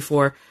 and thank you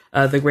for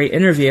the great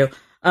interview.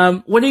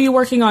 What are you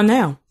working on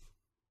now?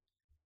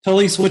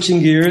 Totally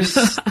switching gears.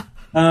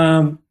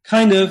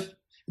 Kind of.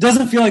 It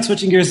doesn't feel like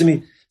switching gears to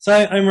me. So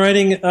I'm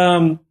writing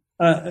an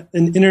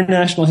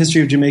international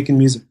history of Jamaican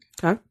music.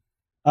 Okay.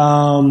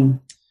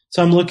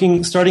 So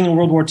I'm starting in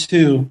World War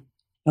II.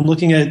 I'm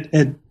looking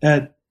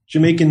at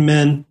Jamaican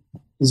men.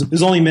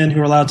 There's only men who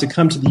were allowed to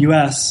come to the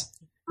U.S.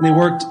 and they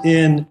worked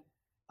in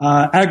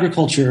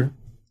agriculture,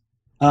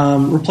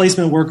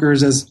 replacement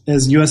workers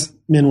as U.S.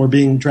 men were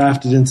being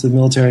drafted into the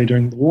military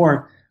during the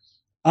war.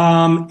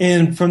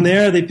 And from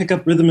there, they pick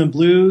up rhythm and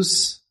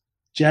blues,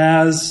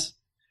 jazz.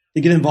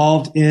 They get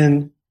involved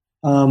in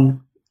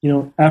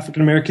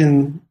African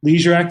American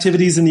leisure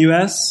activities in the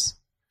U.S.,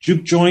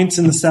 juke joints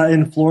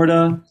in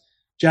Florida,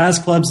 jazz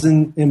clubs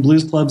and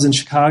blues clubs in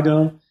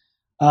Chicago.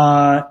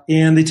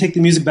 And they take the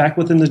music back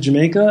with them to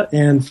Jamaica,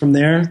 and from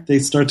there they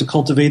start to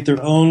cultivate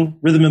their own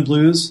rhythm and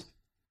blues.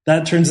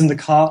 That turns into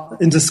ska,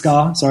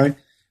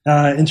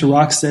 into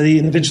rocksteady,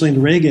 and eventually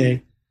into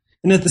reggae.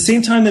 And at the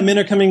same time that men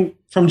are coming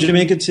from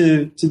Jamaica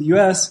to the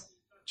U.S.,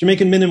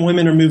 Jamaican men and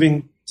women are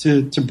moving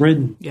to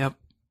Britain. Yep.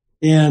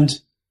 And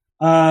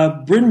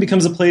Britain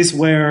becomes a place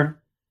where,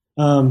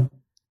 due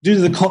to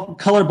the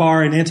color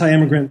bar and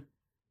anti-immigrant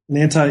and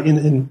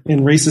in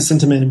racist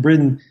sentiment in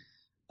Britain,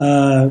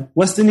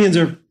 West Indians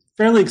are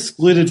fairly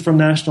excluded from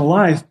national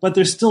life, but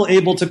they're still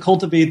able to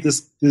cultivate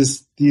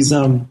these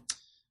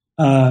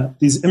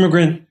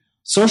immigrant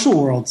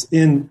social worlds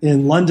in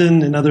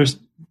London and other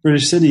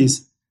British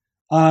cities,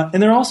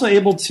 and they're also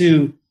able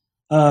to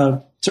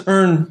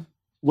earn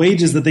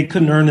wages that they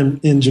couldn't earn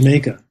in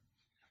Jamaica,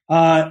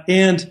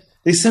 and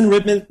they send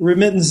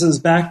remittances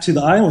back to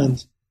the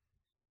island,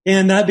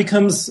 and that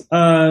becomes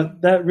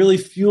that really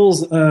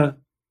fuels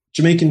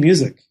Jamaican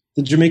music.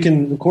 The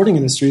Jamaican recording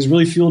industry is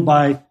really fueled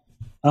by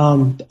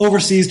the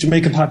overseas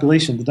Jamaican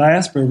population. The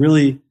diaspora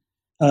really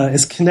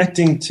is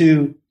connected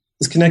to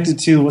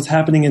what's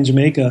happening in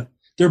Jamaica.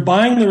 They're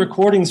buying the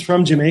recordings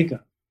from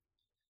Jamaica.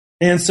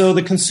 And so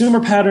the consumer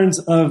patterns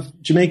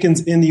of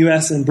Jamaicans in the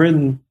U.S. and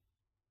Britain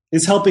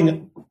is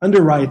helping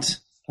underwrite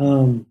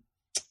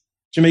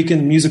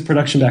Jamaican music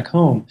production back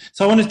home.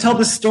 So I want to tell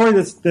this story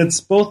that's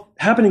both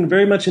happening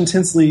very much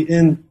intensely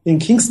in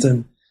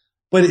Kingston,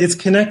 but it's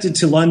connected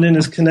to London,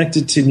 it's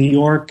connected to New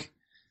York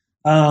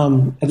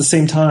at the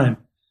same time.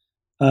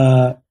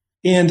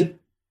 And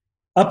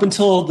up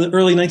until the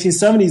early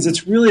 1970s,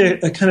 it's really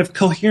a kind of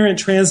coherent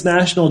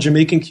transnational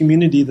Jamaican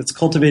community that's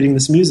cultivating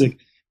this music.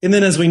 And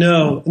then, as we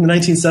know, in the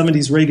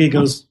 1970s, reggae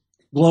goes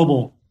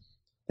global,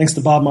 thanks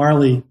to Bob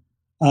Marley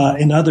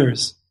and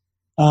others.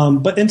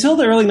 But until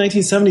the early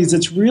 1970s,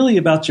 it's really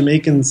about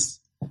Jamaicans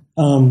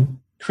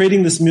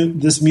creating this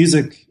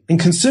music and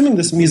consuming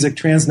this music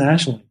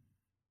transnationally.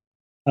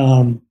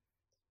 And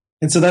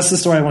so that's the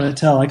story I want to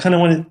tell. I kind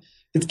of want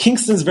to.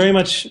 Kingston's very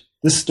much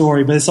this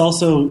story, but it's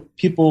also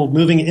people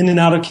moving in and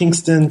out of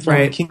Kingston,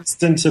 from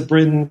Kingston to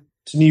Britain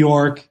to New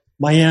York,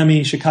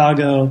 Miami,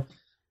 Chicago,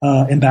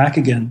 and back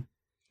again.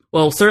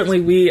 Well,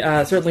 certainly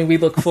we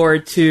look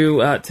forward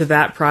to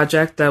that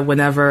project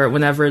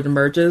whenever it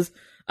emerges.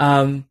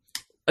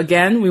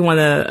 Again, we want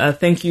to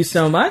thank you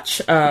so much.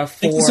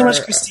 Thank you so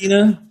much,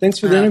 Christina. Thanks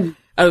for the interview.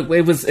 Oh,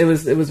 it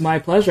was my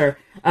pleasure.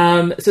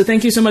 So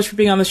thank you so much for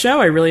being on the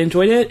show. I really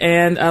enjoyed it.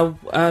 And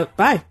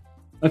bye.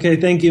 Okay,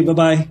 thank you.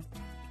 Bye-bye.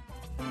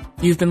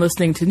 You've been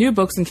listening to New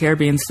Books in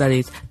Caribbean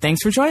Studies.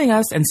 Thanks for joining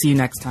us, and see you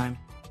next time.